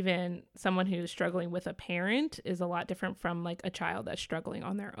even someone who's struggling with a parent is a lot different from like a child that's struggling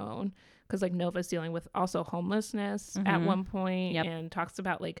on their own. Because like Nova's dealing with also homelessness at one point, and talks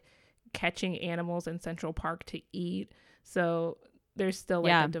about like catching animals in Central Park to eat. So there's still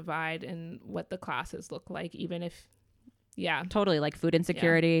like a divide in what the classes look like, even if, totally, like food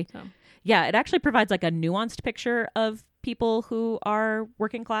insecurity. Yeah, it actually provides like a nuanced picture of people who are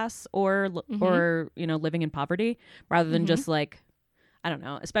working class or living in poverty, rather than just like, I don't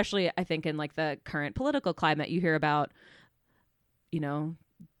know, especially I think in like the current political climate, you hear about,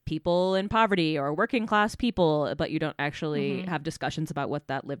 people in poverty or working class people, but you don't actually have discussions about what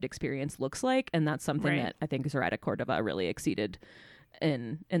that lived experience looks like. And that's something that I think Zoraida Córdova really exceeded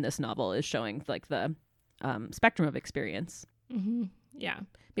in this novel, is showing like the spectrum of experience. Yeah,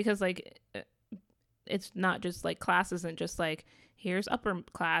 because like it's not just like class isn't just like here's upper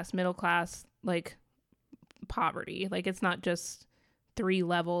class, middle class, like poverty. Like it's not just 3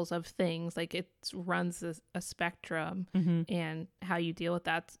 levels of things. Like it runs a spectrum, and how you deal with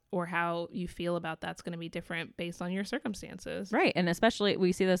that or how you feel about that's going to be different based on your circumstances. Right. And especially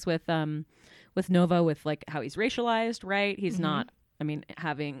we see this with Nova, with like how he's racialized, right? He's not,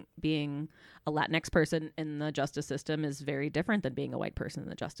 being a Latinx person in the justice system is very different than being a white person in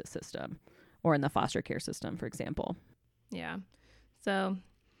the justice system or in the foster care system, for example. Yeah. So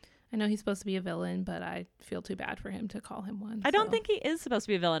I know he's supposed to be a villain, but I feel too bad for him to call him one. I don't think he is supposed to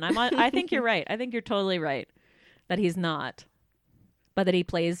be a villain. I think you're right. I think you're totally right that he's not, but that he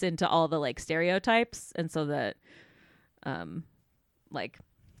plays into all the like stereotypes, and so that like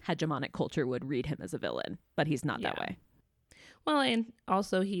hegemonic culture would read him as a villain, but he's not that way. Well, and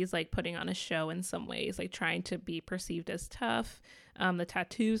also he's like putting on a show in some ways, like trying to be perceived as tough. The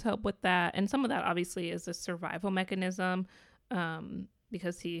tattoos help with that, and some of that obviously is a survival mechanism.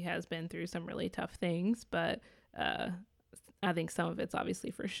 Because he has been through some really tough things, but I think some of it's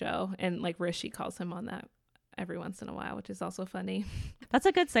obviously for show. And like Rishi calls him on that every once in a while, which is also funny. That's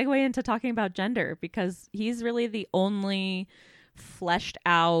a good segue into talking about gender, because he's really the only fleshed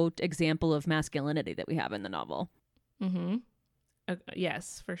out example of masculinity that we have in the novel.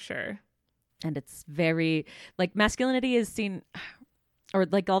 Yes, for sure. And it's very like masculinity is seen, or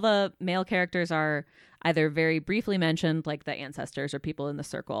like all the male characters are either very briefly mentioned, like the ancestors or people in the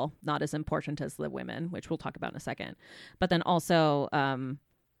circle, not as important as the women, which we'll talk about in a second. But then also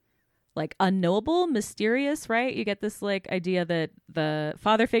like unknowable, mysterious, right? You get this like idea that the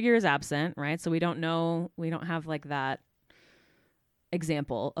father figure is absent, right? So we don't have like that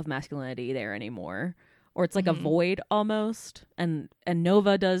example of masculinity there anymore. Or it's like a void almost. And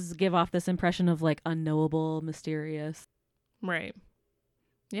Nova does give off this impression of like unknowable, mysterious. Right.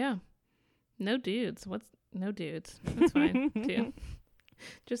 Yeah. No dudes. No dudes? That's fine too.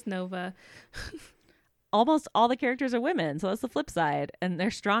 Just Nova. Almost all the characters are women, so that's the flip side, and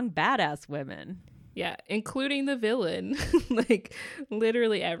they're strong, badass women. Yeah, including the villain, like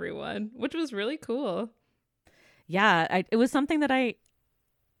literally everyone, which was really cool. Yeah, it was something that I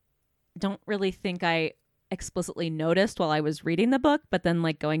don't really think I explicitly noticed while I was reading the book, but then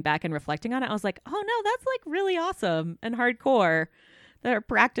like going back and reflecting on it, I was like, oh no, that's like really awesome and hardcore. There are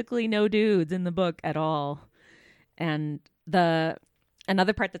practically no dudes in the book at all. And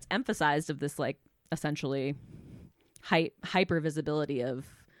another part that's emphasized of this like essentially hyper visibility of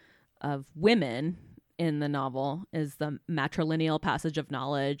women in the novel is the matrilineal passage of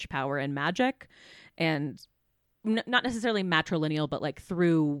knowledge, power, and magic. And not necessarily matrilineal, but like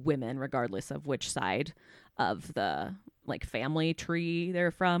through women, regardless of which side of the like family tree they're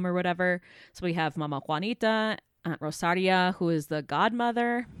from or whatever. So we have Mama Juanita, Aunt Rosaria, who is the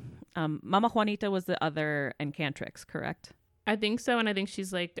godmother. Mama Juanita was the other Enchantrix, correct? I think so. And I think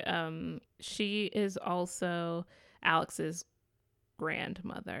she's like, she is also Alex's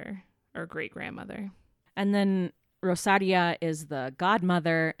grandmother or great grandmother. And then Rosaria is the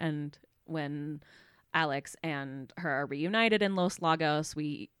godmother. And when Alex and her are reunited in Los Lagos.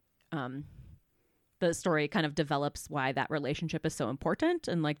 The story kind of develops why that relationship is so important,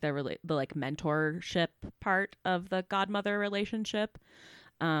 and like the like mentorship part of the godmother relationship,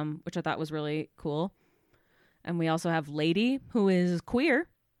 which I thought was really cool. And we also have Lady, who is queer.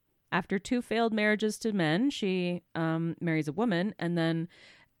 After 2 failed marriages to men, she marries a woman, and then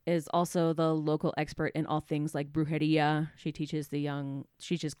is also the local expert in all things like brujeria. She teaches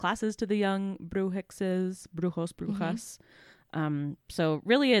classes to the young brujos, brujas. So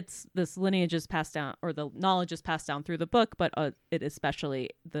really it's this lineage is passed down, or the knowledge is passed down through the book, but it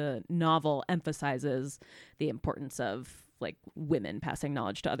especially, the novel emphasizes the importance of like women passing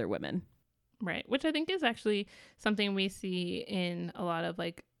knowledge to other women. Right. Which I think is actually something we see in a lot of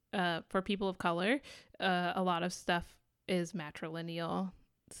like, for people of color, a lot of stuff is matrilineal.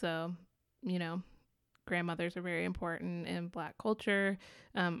 So, you know, grandmothers are very important in Black culture.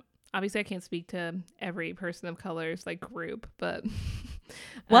 Obviously, I can't speak to every person of color's like group, but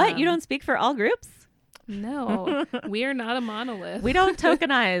what? You don't speak for all groups? No, we are not a monolith. We don't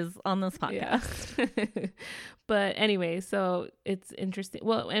tokenize on this podcast. Yeah. But anyway, so it's interesting.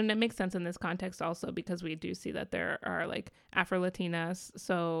 Well, and it makes sense in this context also because we do see that there are like Afro-Latinas.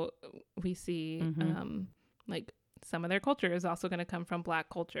 So we see like some of their culture is also going to come from Black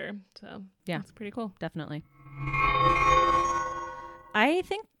culture. So yeah, it's pretty cool. Definitely. I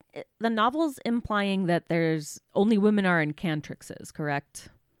think the novel's implying that there's only women are incantrixes, correct?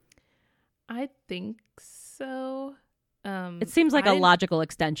 I think so. It seems like a logical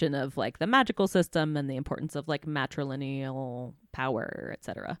extension of like the magical system and the importance of like matrilineal power,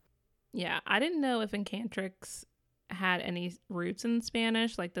 etc. Yeah, I didn't know if incantrix had any roots in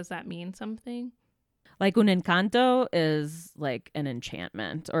Spanish. Like, does that mean something? Like un encanto is like an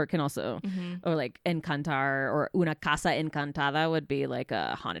enchantment, or it can also, or like encantar, or una casa encantada would be like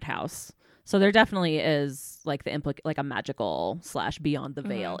a haunted house. So there definitely is like like a magical / beyond the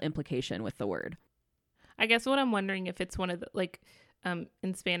veil implication with the word. I guess what I'm wondering if it's one of the like,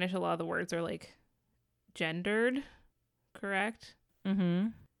 in Spanish, a lot of the words are like gendered, correct? Mm-hmm.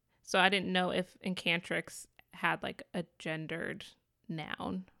 So I didn't know if incantrix had like a gendered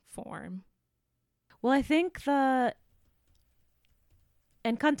noun form. Well, I think the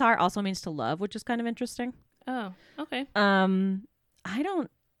encantar also means to love, which is kind of interesting. Oh, okay.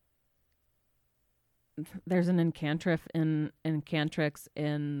 There's an incantrix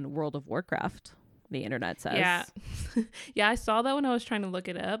in World of Warcraft, the internet says. Yeah. Yeah, I saw that when I was trying to look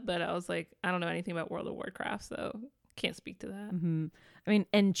it up, but I was like, I don't know anything about World of Warcraft, so can't speak to that. Mm-hmm. I mean,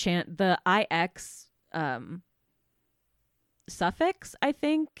 enchant, the IX suffix, I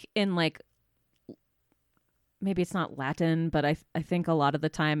think, in like, maybe it's not Latin, but I think a lot of the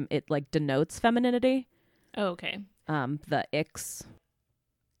time it like denotes femininity. Oh, okay. The ix.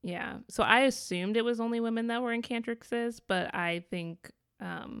 Yeah. So I assumed it was only women that were incantrixes, but I think,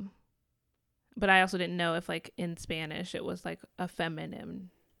 but I also didn't know if like in Spanish it was like a feminine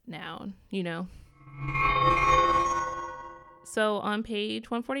noun, you know? So on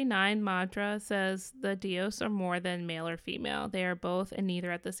page 149, Madra says the Dios are more than male or female. They are both and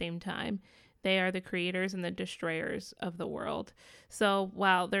neither at the same time. They are the creators and the destroyers of the world. So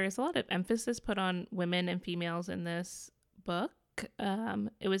while there is a lot of emphasis put on women and females in this book,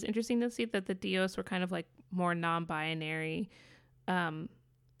 it was interesting to see that the Dios were kind of like more non-binary,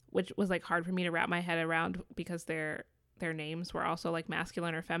 which was like hard for me to wrap my head around because their names were also like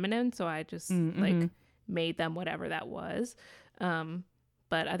masculine or feminine. So I just like made them whatever that was.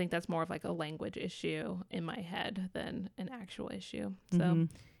 But I think that's more of like a language issue in my head than an actual issue. So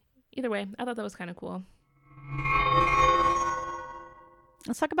either way, I thought that was kind of cool.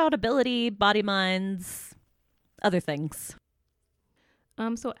 Let's talk about ability, body minds, other things.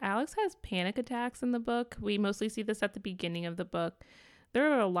 So Alex has panic attacks in the book. We mostly see this at the beginning of the book.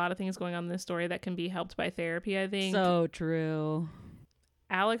 There are a lot of things going on in this story that can be helped by therapy, I think. So true.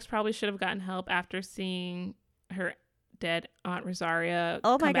 Alex probably should have gotten help after seeing her dead Aunt Rosaria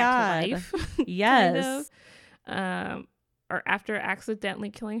come back to life. Yes. Kind of. Or after accidentally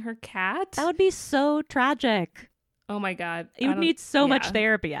killing her cat. That would be so tragic. Oh my God. You would need so much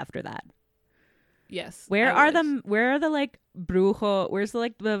therapy after that. Yes. Where are the like where's the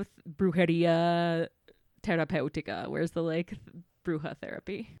like the brujeria terapeutica? Where's the like bruja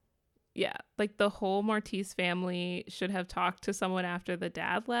therapy? Yeah. Like the whole Mortiz family should have talked to someone after the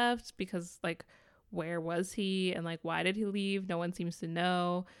dad left, because like, where was he? And like, why did he leave? No one seems to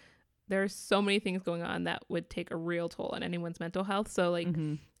know. There's so many things going on that would take a real toll on anyone's mental health. So like,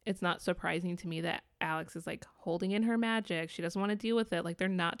 it's not surprising to me that Alex is like holding in her magic. She doesn't want to deal with it. Like, they're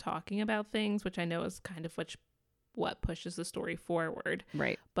not talking about things, which I know is kind of what pushes the story forward.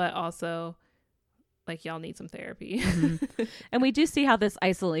 Right. But also like, y'all need some therapy. Mm-hmm. And we do see how this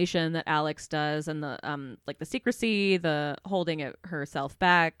isolation that Alex does and the like the secrecy, the holding it herself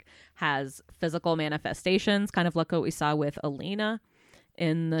back has physical manifestations, kind of like what we saw with Alina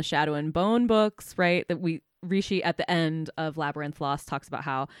in the Shadow and Bone books, right? That Rishi at the end of Labyrinth Lost talks about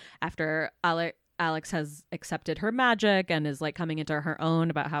how after Alex has accepted her magic and is like coming into her own,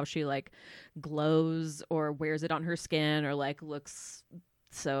 about how she like glows or wears it on her skin or like looks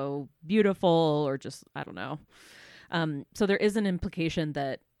so beautiful or just, I don't know. So there is an implication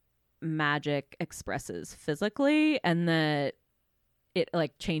that magic expresses physically and that it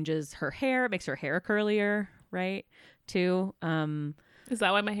like changes her hair, makes her hair curlier, right? Too. Is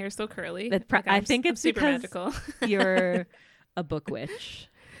that why my hair's so curly? I think it's super because magical. You're a book witch.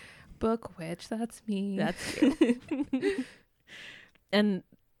 Book witch, that's me. That's you. And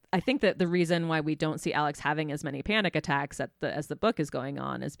I think that the reason why we don't see Alex having as many panic attacks as the book is going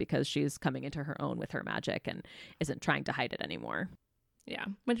on is because she's coming into her own with her magic and isn't trying to hide it anymore. Yeah,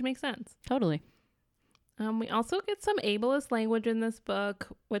 which makes sense. Totally. We also get some ableist language in this book,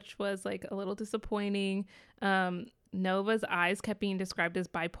 which was like a little disappointing. Nova's eyes kept being described as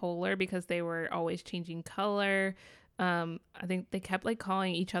bipolar because they were always changing color. I think they kept like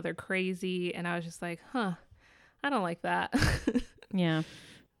calling each other crazy, and I was just like, I don't like that. Yeah.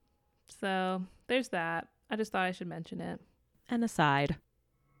 So there's that. I just thought I should mention it. An aside.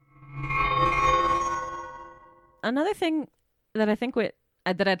 Another thing that I think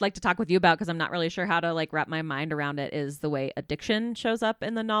that I'd like to talk with you about, because I'm not really sure how to like wrap my mind around it, is the way addiction shows up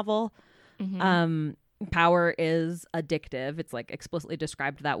in the novel. Mm-hmm. Power is addictive. It's like explicitly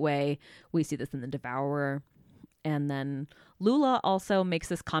described that way. We see this in The Devourer. And then Lula also makes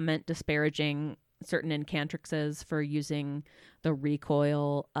this comment disparaging certain incantrixes for using the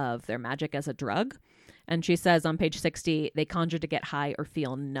recoil of their magic as a drug. And she says on page 60, they conjure to get high or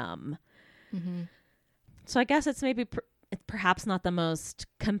feel numb. Mm-hmm. So I guess it's maybe perhaps not the most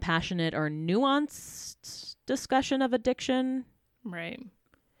compassionate or nuanced discussion of addiction. Right.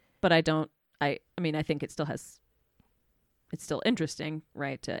 But I think it's still interesting,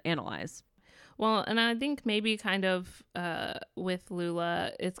 right, to analyze. Well, and I think maybe kind of with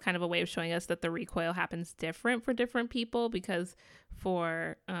Lula, it's kind of a way of showing us that the recoil happens different for different people, because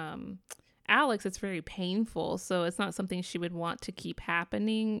for Alex, it's very painful. So it's not something she would want to keep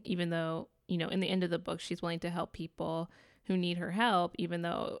happening, even though, in the end of the book, she's willing to help people who need her help, even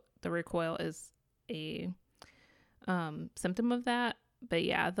though the recoil is a symptom of that. But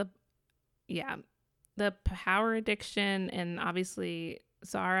the power addiction, and obviously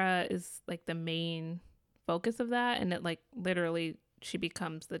Zara is like the main focus of that, and it like literally she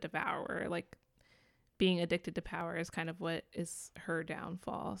becomes the devourer. Like being addicted to power is kind of what is her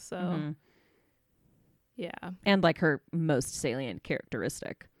downfall. So mm-hmm. Yeah, and like her most salient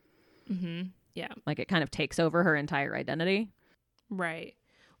characteristic. Mm-hmm. Yeah, like it kind of takes over her entire identity. Right.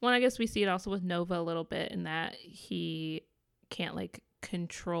 Well, I guess we see it also with Nova a little bit in that he can't like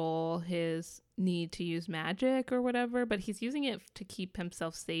control his need to use magic or whatever, but he's using it to keep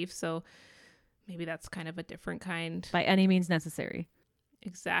himself safe. So maybe that's kind of a different kind. By any means necessary.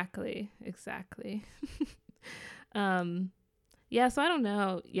 Exactly. Yeah, so I don't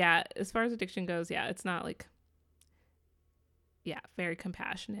know. Yeah, as far as addiction goes, yeah, it's not like, very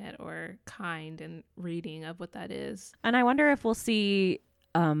compassionate or kind and reading of what that is. And I wonder if we'll see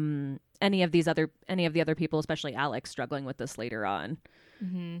any of the other people, especially Alex, struggling with this later on,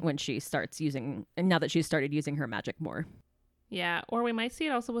 mm-hmm. when she starts using, and now that she's started using her magic more. Yeah, or we might see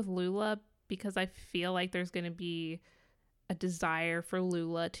it also with Lula, because I feel like there's going to be a desire for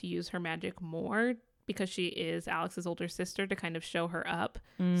Lula to use her magic more, because she is Alex's older sister, to kind of show her up.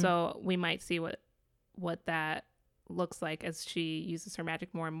 So we might see what that looks like as she uses her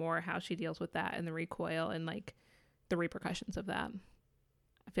magic more and more, how she deals with that and the recoil and like the repercussions of that.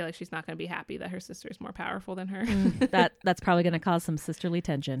 I feel like she's not going to be happy that her sister is more powerful than her. That's probably going to cause some sisterly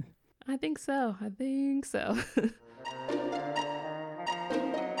tension. I think so.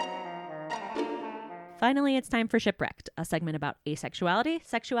 Finally, it's time for Shipwrecked, a segment about asexuality,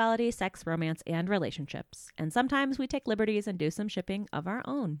 sexuality, sex, romance, and relationships. And sometimes we take liberties and do some shipping of our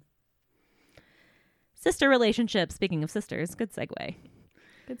own. Sister relationships. Speaking of sisters, good segue.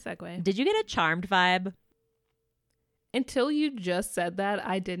 Did you get a Charmed vibe? Until you just said that,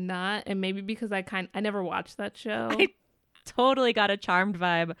 I did not. And maybe because I never watched that show. I totally got a Charmed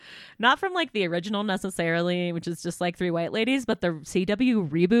vibe. Not from like the original necessarily, which is just like three white ladies, but the CW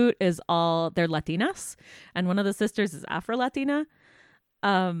reboot is all, they're Latinas. And one of the sisters is Afro-Latina.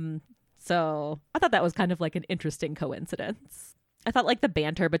 So I thought that was kind of like an interesting coincidence. I thought like the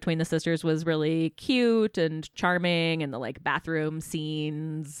banter between the sisters was really cute and charming, and the like bathroom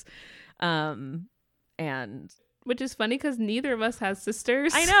scenes. And which is funny because neither of us has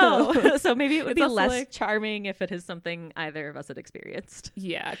sisters. I know. So maybe it would be also, less like, charming if it is something either of us had experienced.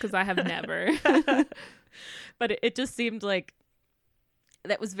 Yeah, because I have never. But it just seemed like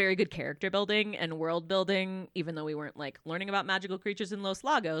that was very good character building and world building. Even though we weren't like learning about magical creatures in Los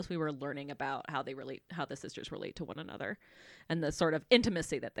Lagos, we were learning about how the sisters relate to one another and the sort of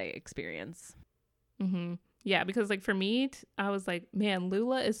intimacy that they experience. Mm-hmm. Yeah, because like for me, I was like, man,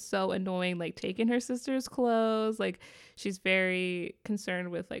 Lula is so annoying, like taking her sister's clothes. Like she's very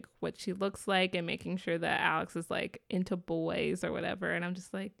concerned with like what she looks like and making sure that Alex is like into boys or whatever. And I'm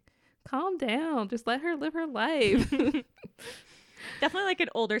just like, calm down, just let her live her life. Definitely like an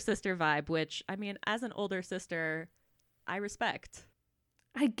older sister vibe, which I mean, as an older sister, I respect.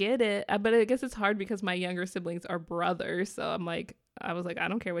 I get it, but I guess it's hard because my younger siblings are brothers. So I was like, I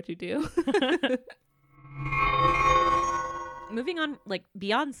don't care what you do. Moving on, like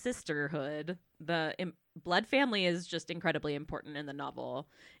beyond sisterhood, the blood family is just incredibly important in the novel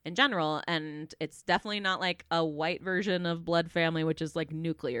in general, and it's definitely not like a white version of blood family, which is like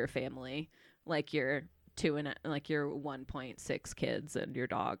nuclear family, like your 1.6 kids and your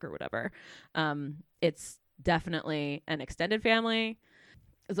dog or whatever. It's definitely an extended family.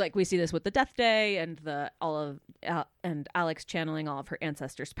 It's like we see this with the Death Day and and Alex channeling all of her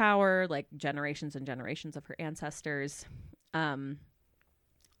ancestors' power, like generations and generations of her ancestors.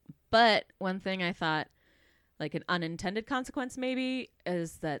 But one thing I thought, like an unintended consequence maybe,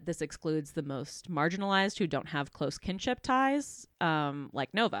 is that this excludes the most marginalized who don't have close kinship ties,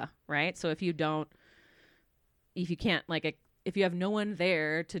 like Nova, right? So if you have no one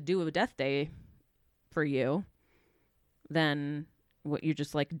there to do a Death Day for you, then you're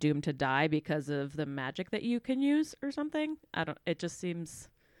just like doomed to die because of the magic that you can use or something. It just seems.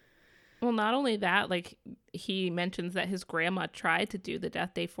 Well, not only that, like he mentions that his grandma tried to do the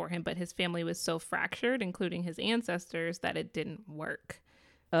Death Day for him, but his family was so fractured, including his ancestors, that it didn't work.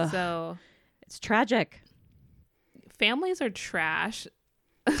 Ugh, so it's tragic. Families are trash.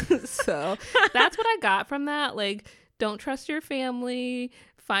 So that's what I got from that. Like, don't trust your family,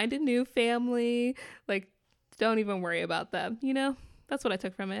 find a new family, like don't even worry about them, you know? That's what I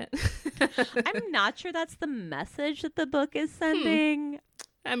took from it. I'm not sure that's the message that the book is sending.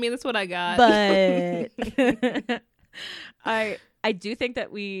 I mean, that's what I got. But I do think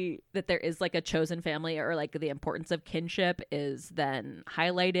that there is like a chosen family, or like the importance of kinship is then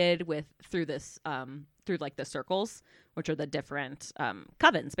highlighted through like the circles, which are the different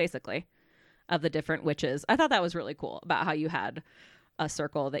covens basically of the different witches. I thought that was really cool about how you had a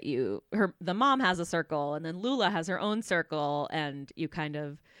circle that the mom has a circle, and then Lula has her own circle, and you kind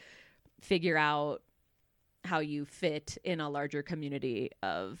of figure out how you fit in a larger community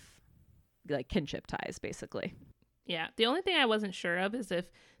of like kinship ties basically. Yeah. The only thing I wasn't sure of is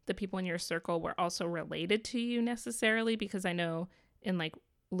if the people in your circle were also related to you necessarily, because I know in like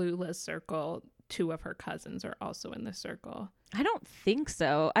Lula's circle, 2 of her cousins are also in the circle. I don't think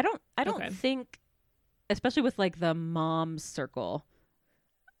so. I don't Okay. think, especially with like the mom's circle,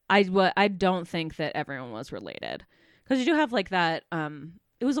 I don't think that everyone was related, because you do have like that.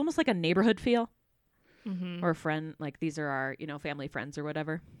 It was almost like a neighborhood feel, or a friend. Like these are our family friends or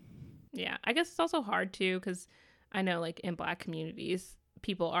whatever. Yeah, I guess it's also hard too, because I know like in Black communities,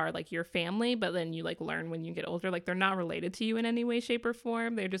 people are like your family, but then you like learn when you get older, like they're not related to you in any way, shape, or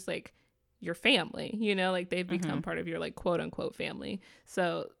form. They're just like your family, like they've become part of your like quote unquote family.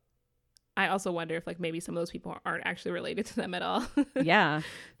 So I also wonder if like maybe some of those people aren't actually related to them at all. Yeah,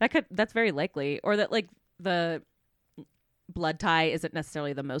 that's very likely. Or that like the blood tie isn't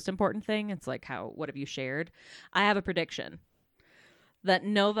necessarily the most important thing. It's like what have you shared? I have a prediction that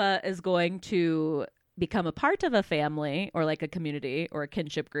Nova is going to become a part of a family or like a community or a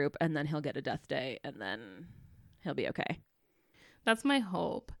kinship group, and then he'll get a Death Day, and then he'll be okay. That's my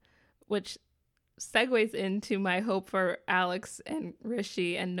hope, which segues into my hope for Alex and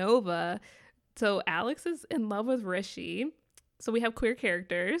Rishi and Nova. So Alex is in love with Rishi. So we have queer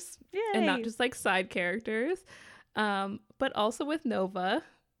characters. Yay. And not just like side characters, but also with Nova.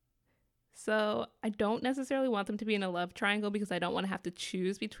 So I don't necessarily want them to be in a love triangle, because I don't want to have to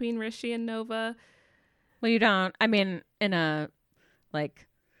choose between Rishi and Nova. Well, you don't. I mean, in a like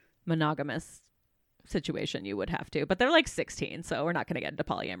monogamous situation, you would have to, but they're like 16, so we're not going to get into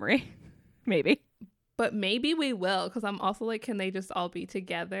polyamory. Maybe. But maybe we will, because I'm also like, can they just all be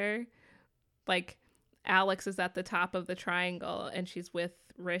together? Like, Alex is at the top of the triangle, and she's with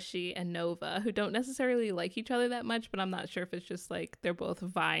Rishi and Nova, who don't necessarily like each other that much, but I'm not sure if it's just like they're both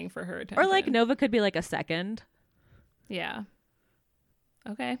vying for her attention. Or like Nova could be like a second. Yeah.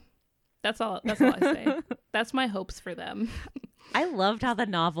 Okay. That's all I say. That's my hopes for them. I loved how the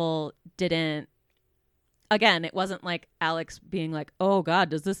novel didn't again, it wasn't like Alex being like, oh God,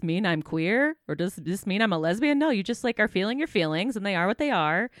 does this mean I'm queer? Or does this mean I'm a lesbian? No, you just like are feeling your feelings and they are what they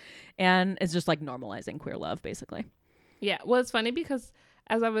are. And it's just like normalizing queer love, basically. Yeah. Well, it's funny because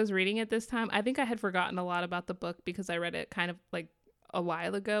as I was reading it this time, I think I had forgotten a lot about the book because I read it kind of like a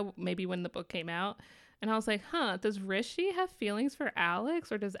while ago, maybe when the book came out. And I was like, does Rishi have feelings for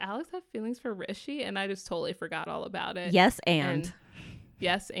Alex, or does Alex have feelings for Rishi? And I just totally forgot all about it. Yes, and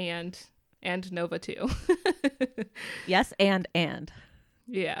yes, and Nova too. Yes, and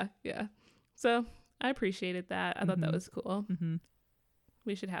yeah. So I appreciated that. I thought that was cool. Mm-hmm.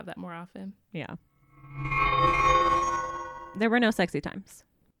 We should have that more often. Yeah. There were no sexy times.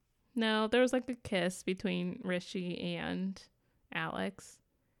 No, there was like a kiss between Rishi and Alex.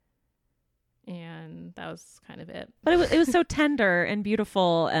 And that was kind of it. But it was so tender and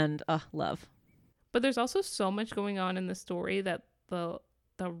beautiful and love. But there's also so much going on in the story that the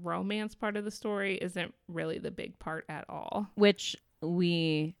romance part of the story isn't really the big part at all. Which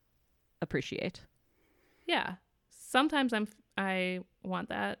we appreciate. Yeah. Sometimes I want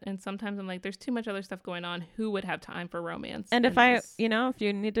that, and sometimes I'm like, there's too much other stuff going on. Who would have time for romance? And if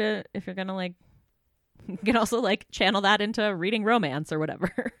you're gonna like, you can also like channel that into reading romance or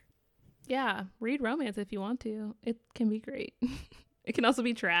whatever. Yeah, read romance if you want to. It can be great. It can also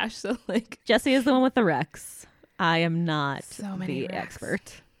be trash. So like, Jessie is the one with the Rex. I am not so many the Rex.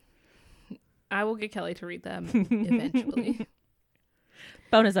 expert. I will get Kelly to read them eventually.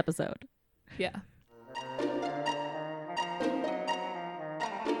 Bonus episode. Yeah.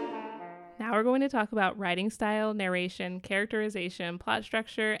 Now we're going to talk about writing style, narration, characterization, plot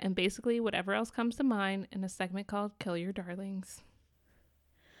structure, and basically whatever else comes to mind in a segment called Kill Your Darlings.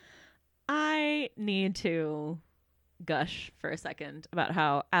 I need to gush for a second about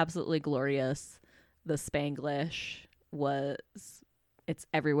how absolutely glorious the Spanglish was. It's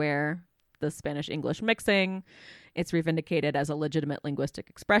everywhere. The Spanish-English mixing. It's revindicated as a legitimate linguistic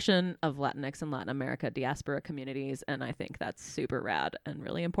expression of Latinx and Latin America diaspora communities. And I think that's super rad and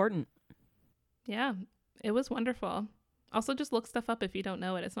really important. Yeah, it was wonderful. Also, just look stuff up if you don't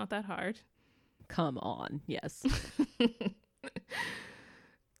know it. It's not that hard. Come on. Yes.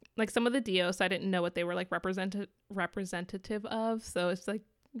 Like some of the Dios, I didn't know what they were like representative of. So it's like,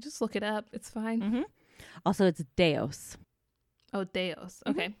 just look it up. It's fine. Mm-hmm. Also, it's Deos. Oh, Deos.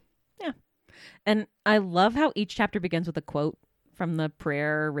 Okay. Mm-hmm. Yeah. And I love how each chapter begins with a quote from the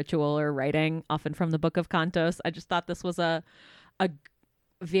prayer, ritual, or writing, often from the Book of Cantos. I just thought this was a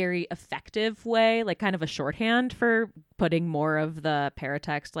very effective way, like kind of a shorthand for putting more of the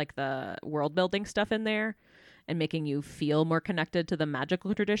paratext, like the world building stuff in there and making you feel more connected to the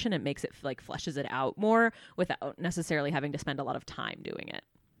magical tradition. It makes it like fleshes it out more without necessarily having to spend a lot of time doing it.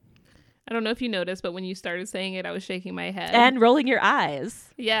 I don't know if you noticed, but when you started saying it, I was shaking my head. And rolling your eyes.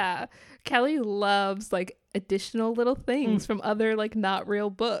 Yeah. Kelly loves like additional little things from other like not real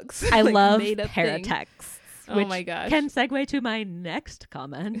books. I like, love paratexts. Oh my gosh. Can segue to my next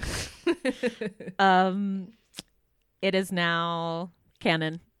comment. It is now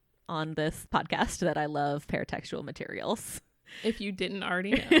canon on this podcast that I love paratextual materials. If you didn't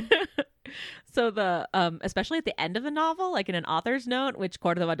already know. So the especially at the end of the novel, like in an author's note, which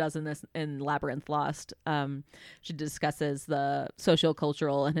Córdova does in Labyrinth Lost, she discusses the social,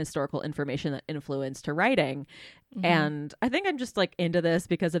 cultural, and historical information that influenced her writing. Mm-hmm. And I think I'm just like into this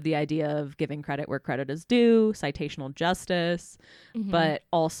because of the idea of giving credit where credit is due, citational justice, but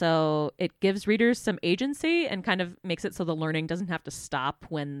also it gives readers some agency and kind of makes it so the learning doesn't have to stop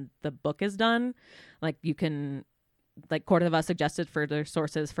when the book is done. Like you can, like Córdova suggested further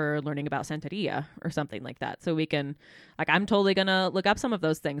sources for learning about Santeria or something like that. So we can, like, I'm totally going to look up some of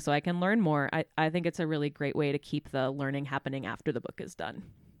those things so I can learn more. I think it's a really great way to keep the learning happening after the book is done.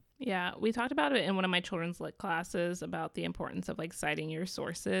 Yeah, we talked about it in one of my children's lit classes about the importance of like citing your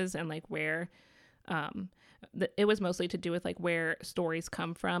sources and like where it was mostly to do with like where stories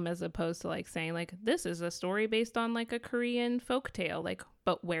come from as opposed to like saying like this is a story based on like a Korean folktale, like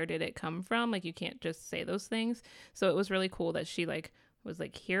but where did it come from? Like you can't just say those things. So it was really cool that she like was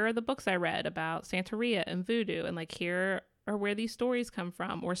like, here are the books I read about Santeria and voodoo, and like here are where these stories come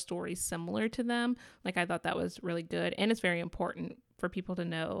from or stories similar to them. Like I thought that was really good, and it's very important for people to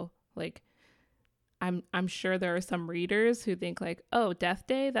know. Like I'm sure there are some readers who think like, oh, Death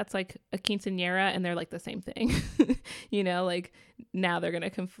Day, that's like a quinceañera, and they're like the same thing. You know, like now they're going to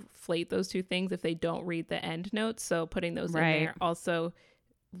conflate those two things if they don't read the end notes. So putting those in there also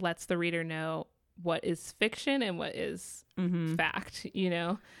lets the reader know what is fiction and what is fact, you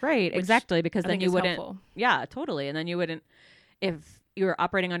know? Right, exactly. Because then you wouldn't. Helpful. Yeah, totally. And then you wouldn't, if you were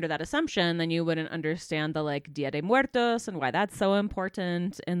operating under that assumption, then you wouldn't understand the like Dia de Muertos and why that's so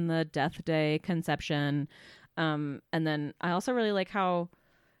important in the Death Day conception. And then I also really like how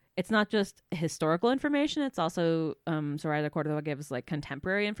it's not just historical information. It's also Zoraida Córdova gives like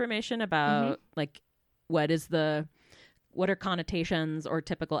contemporary information about like what are connotations or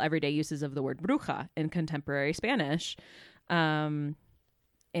typical everyday uses of the word bruja in contemporary Spanish.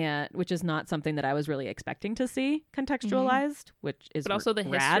 And which is not something that I was really expecting to see contextualized, which is but also the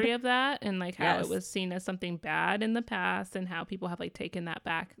rad. history of that and like how it was seen as something bad in the past and how people have like taken that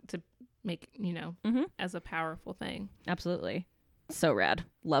back to make, you know, as a powerful thing. Absolutely. So rad.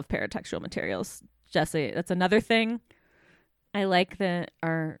 Love paratextual materials. Jesse, that's another thing. I like that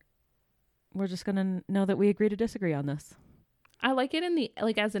we're just going to know that we agree to disagree on this. I like it in the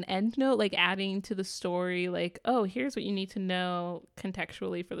like as an end note, like adding to the story, like, oh, here's what you need to know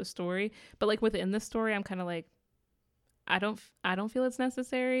contextually for the story. But like within the story, I'm kind of like, I don't feel it's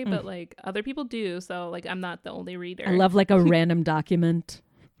necessary, but like other people do. So like I'm not the only reader. I love like a random document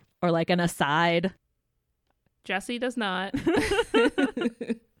or like an aside. Jesse does not.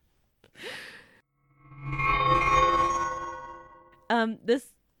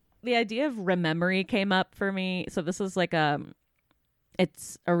 The idea of rememory came up for me. So this is like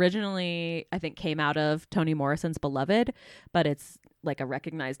it's originally, I think, came out of Toni Morrison's Beloved, but it's like a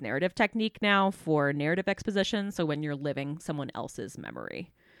recognized narrative technique now for narrative exposition. So when you're living someone else's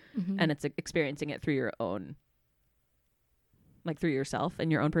memory and it's experiencing it through your own, like through yourself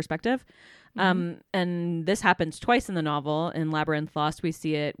and your own perspective. And this happens twice in the novel. In Labyrinth Lost, we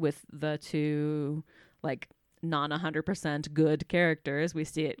see it with the two like non 100% good characters. We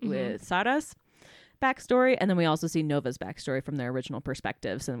see it with Sara's backstory, and then we also see Nova's backstory from their original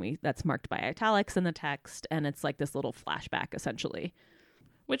perspectives, and that's marked by italics in the text, and it's like this little flashback essentially,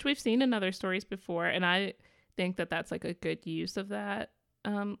 which we've seen in other stories before. And I think that that's like a good use of that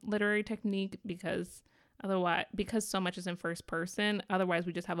literary technique, because so much is in first person, otherwise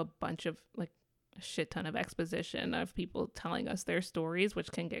we just have a bunch of like a shit ton of exposition of people telling us their stories,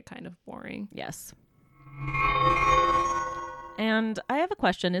 which can get kind of boring. Yes. And I have a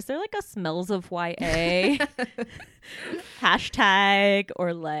question. Is there like a smells of YA hashtag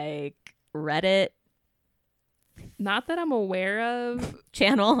or like Reddit? Not that I'm aware of.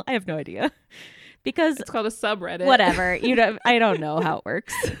 Channel? I have no idea. Because it's called a subreddit. Whatever. I don't know how it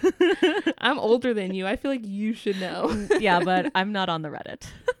works. I'm older than you. I feel like you should know. Yeah, but I'm not on the Reddit.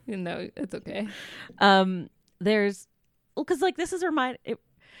 No, it's okay. Because like this is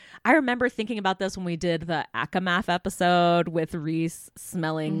I remember thinking about this when we did the Akamath episode with Reese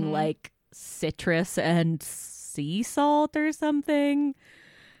smelling like citrus and sea salt or something.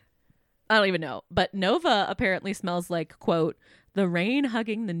 I don't even know. But Nova apparently smells like, quote, the rain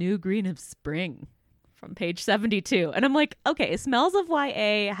hugging the new green of spring, from page 72. And I'm like, okay, smells of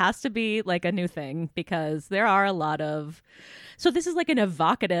YA has to be like a new thing, because there are a lot of... So this is like an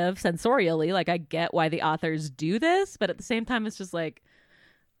evocative sensorially. Like I get why the authors do this, but at the same time, it's just like,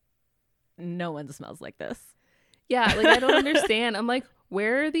 no one smells like this. Yeah, like I don't understand. I'm like,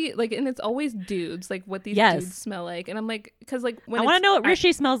 where are the like, and it's always dudes, like what these dudes smell like. And I'm like, because like when I want to know what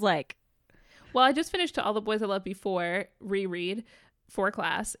Rishi smells like. Well, I just finished To All the Boys I Loved Before reread for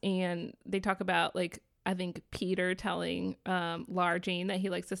class, and they talk about like, I think Peter telling Lara Jean that he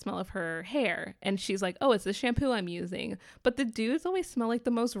likes the smell of her hair, and she's like, oh, it's the shampoo I'm using. But the dudes always smell like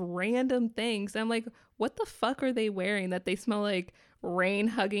the most random things. And I'm like, what the fuck are they wearing that they smell like rain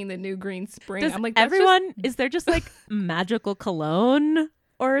hugging the new green spring? I'm like, is there just like magical cologne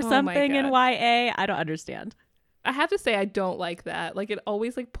or something in YA? I don't understand. I have to say, I don't like that. Like, it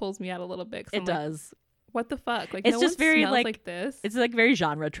always like pulls me out a little bit. It does. Like, what the fuck? Like, it's no just one very smells like this. It's like very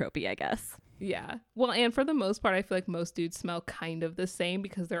genre tropey, I guess. Yeah. Well, and for the most part, I feel like most dudes smell kind of the same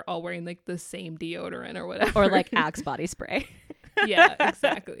because they're all wearing like the same deodorant or whatever. Or like Axe body spray. Yeah,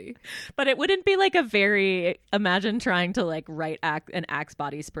 exactly. But it wouldn't be like imagine trying to like write an Axe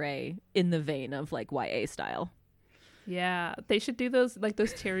body spray in the vein of like YA style. Yeah, they should do those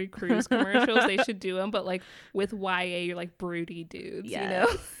Terry Crews commercials. They should do them, but like with YA, you're like broody dudes, you know?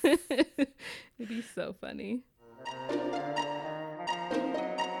 It'd be so funny.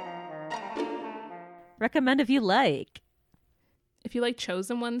 Recommend if you like. If you like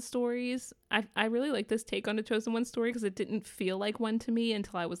Chosen One stories, I really like this take on a Chosen One story because it didn't feel like one to me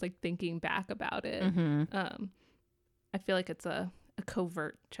until I was like thinking back about it. I feel like it's a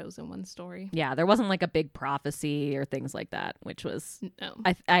covert Chosen One story. Yeah, there wasn't like a big prophecy or things like that, which was no.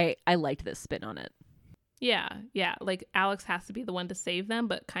 I liked this spin on it. Yeah, yeah. Like Alex has to be the one to save them,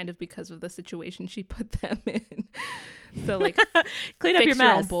 but kind of because of the situation she put them in. So like, clean up your fix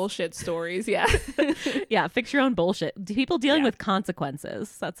your own mess. bullshit stories. Yeah, Yeah, fix your own bullshit. People dealing Yeah. with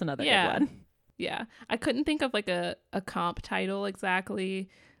consequences. That's another good one. yeah. I couldn't think of like a comp title exactly,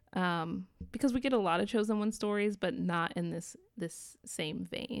 because we get a lot of chosen one stories, but not in this same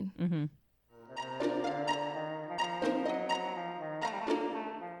vein. Mm-hmm.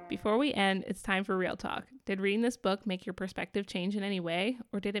 Before we end, it's time for real talk. Did reading this book make your perspective change in any way,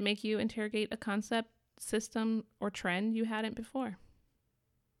 or did it make you interrogate a concept, system, or trend you hadn't before?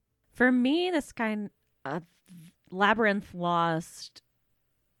 For me, this kind of Labyrinth Lost,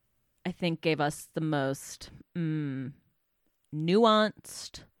 I think, gave us the most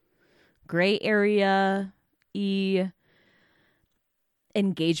nuanced, gray area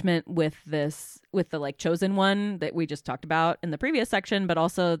engagement with the like chosen one that we just talked about in the previous section, but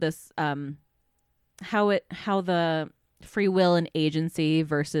also this how the free will and agency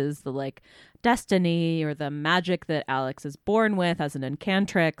versus the like destiny or the magic that Alex is born with as an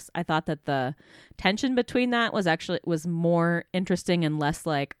incantrix. I thought that the tension between that was more interesting and less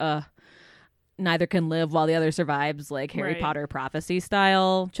like neither can live while the other survives, like Harry Right. Potter prophecy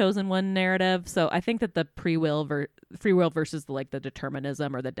style chosen one narrative. So I think that the free will versus the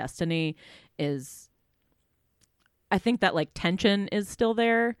determinism or the destiny is, I think that like tension is still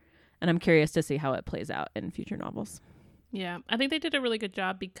there, and I'm curious to see how it plays out in future novels. Yeah, I think they did a really good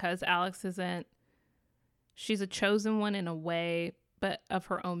job because Alex she's a chosen one in a way, but of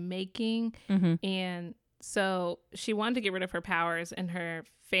her own making. Mm-hmm. And so she wanted to get rid of her powers and her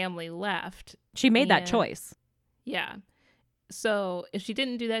family left. She made that And- choice. Yeah. So if she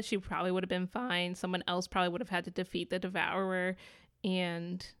didn't do that, she probably would have been fine. Someone else probably would have had to defeat the devourer.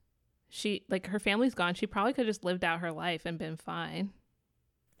 And she, like, her family's gone. She probably could have just lived out her life and been fine.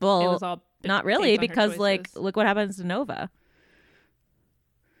 It Well, was all not really, based on her because like choices. look what happens to Nova.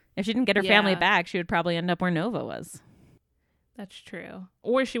 If she didn't get her family Yeah. back, she would probably end up where Nova was. That's true.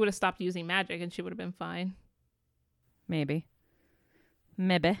 Or she would have stopped using magic and she would have been fine. Maybe.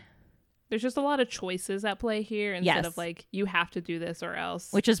 There's just a lot of choices at play here instead Yes. of like, you have to do this or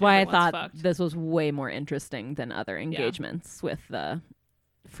else. Which is why I everyone's thought fucked. this was way more interesting than other engagements with the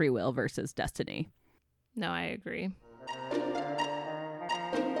free will versus destiny. No, I agree.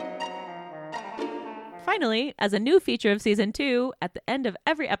 Finally, as a new feature of season 2, at the end of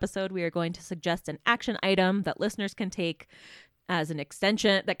every episode, we are going to suggest an action item that listeners can take as an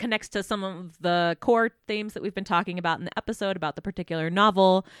extension that connects to some of the core themes that we've been talking about in the episode about the particular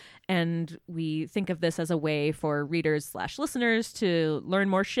novel. And we think of this as a way for readers/listeners to learn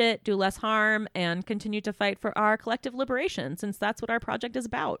more shit, do less harm, and continue to fight for our collective liberation, since that's what our project is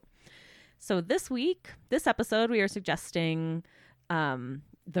about. So this episode, we are suggesting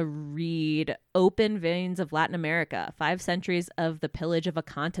the read Open Veins of Latin America, 5 Centuries of the Pillage of a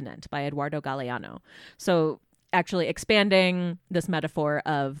Continent by Eduardo Galeano. So actually expanding this metaphor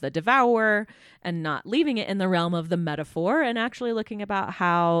of the devourer and not leaving it in the realm of the metaphor, and actually looking about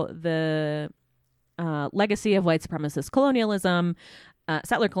how the legacy of white supremacist colonialism,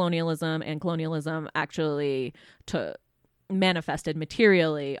 settler colonialism, and colonialism actually manifested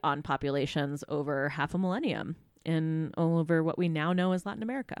materially on populations over half a millennium in over what we now know as Latin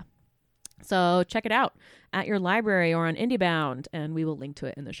America. So check it out at your library or on IndieBound, and we will link to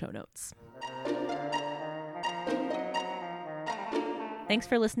it in the show notes. Thanks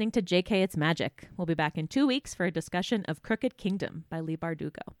for listening to JK It's Magic. We'll be back in 2 weeks for a discussion of Crooked Kingdom by Lee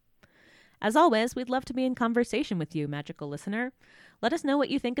Bardugo. As always, we'd love to be in conversation with you, magical listener. Let us know what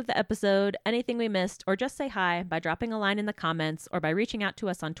you think of the episode, anything we missed, or just say hi by dropping a line in the comments or by reaching out to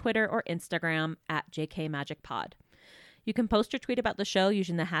us on Twitter or Instagram at JKMagicPod. You can post or tweet about the show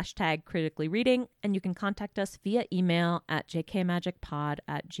using the hashtag criticallyreading, and you can contact us via email at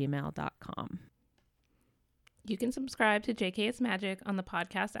jkmagicpod@gmail.com. You can subscribe to JK It's Magic on the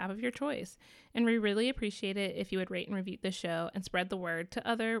podcast app of your choice, and we really appreciate it if you would rate and review the show and spread the word to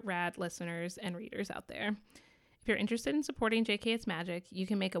other rad listeners and readers out there. If you're interested in supporting JK It's Magic, you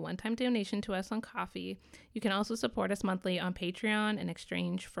can make a one-time donation to us on Ko-fi. You can also support us monthly on Patreon in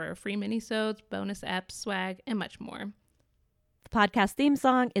exchange for free minisodes, bonus eps, swag, and much more. The podcast theme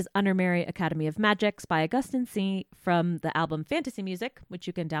song is Under Mary Academy of Magics by Augustin C. from the album Fantasy Music, which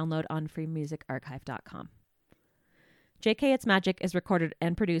you can download on freemusicarchive.com. JK It's Magic is recorded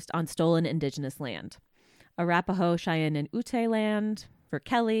and produced on stolen indigenous land. Arapaho, Cheyenne, and Ute land for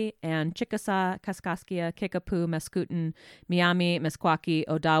Kelly, and Chickasaw, Kaskaskia, Kickapoo, Mascoutin, Miami, Meskwaki,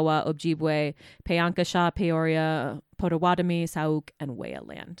 Odawa, Ojibwe, Payankashaw, Peoria, Potawatomi, Sauk, and Wea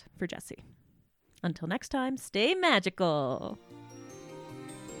land for Jesse. Until next time, stay magical!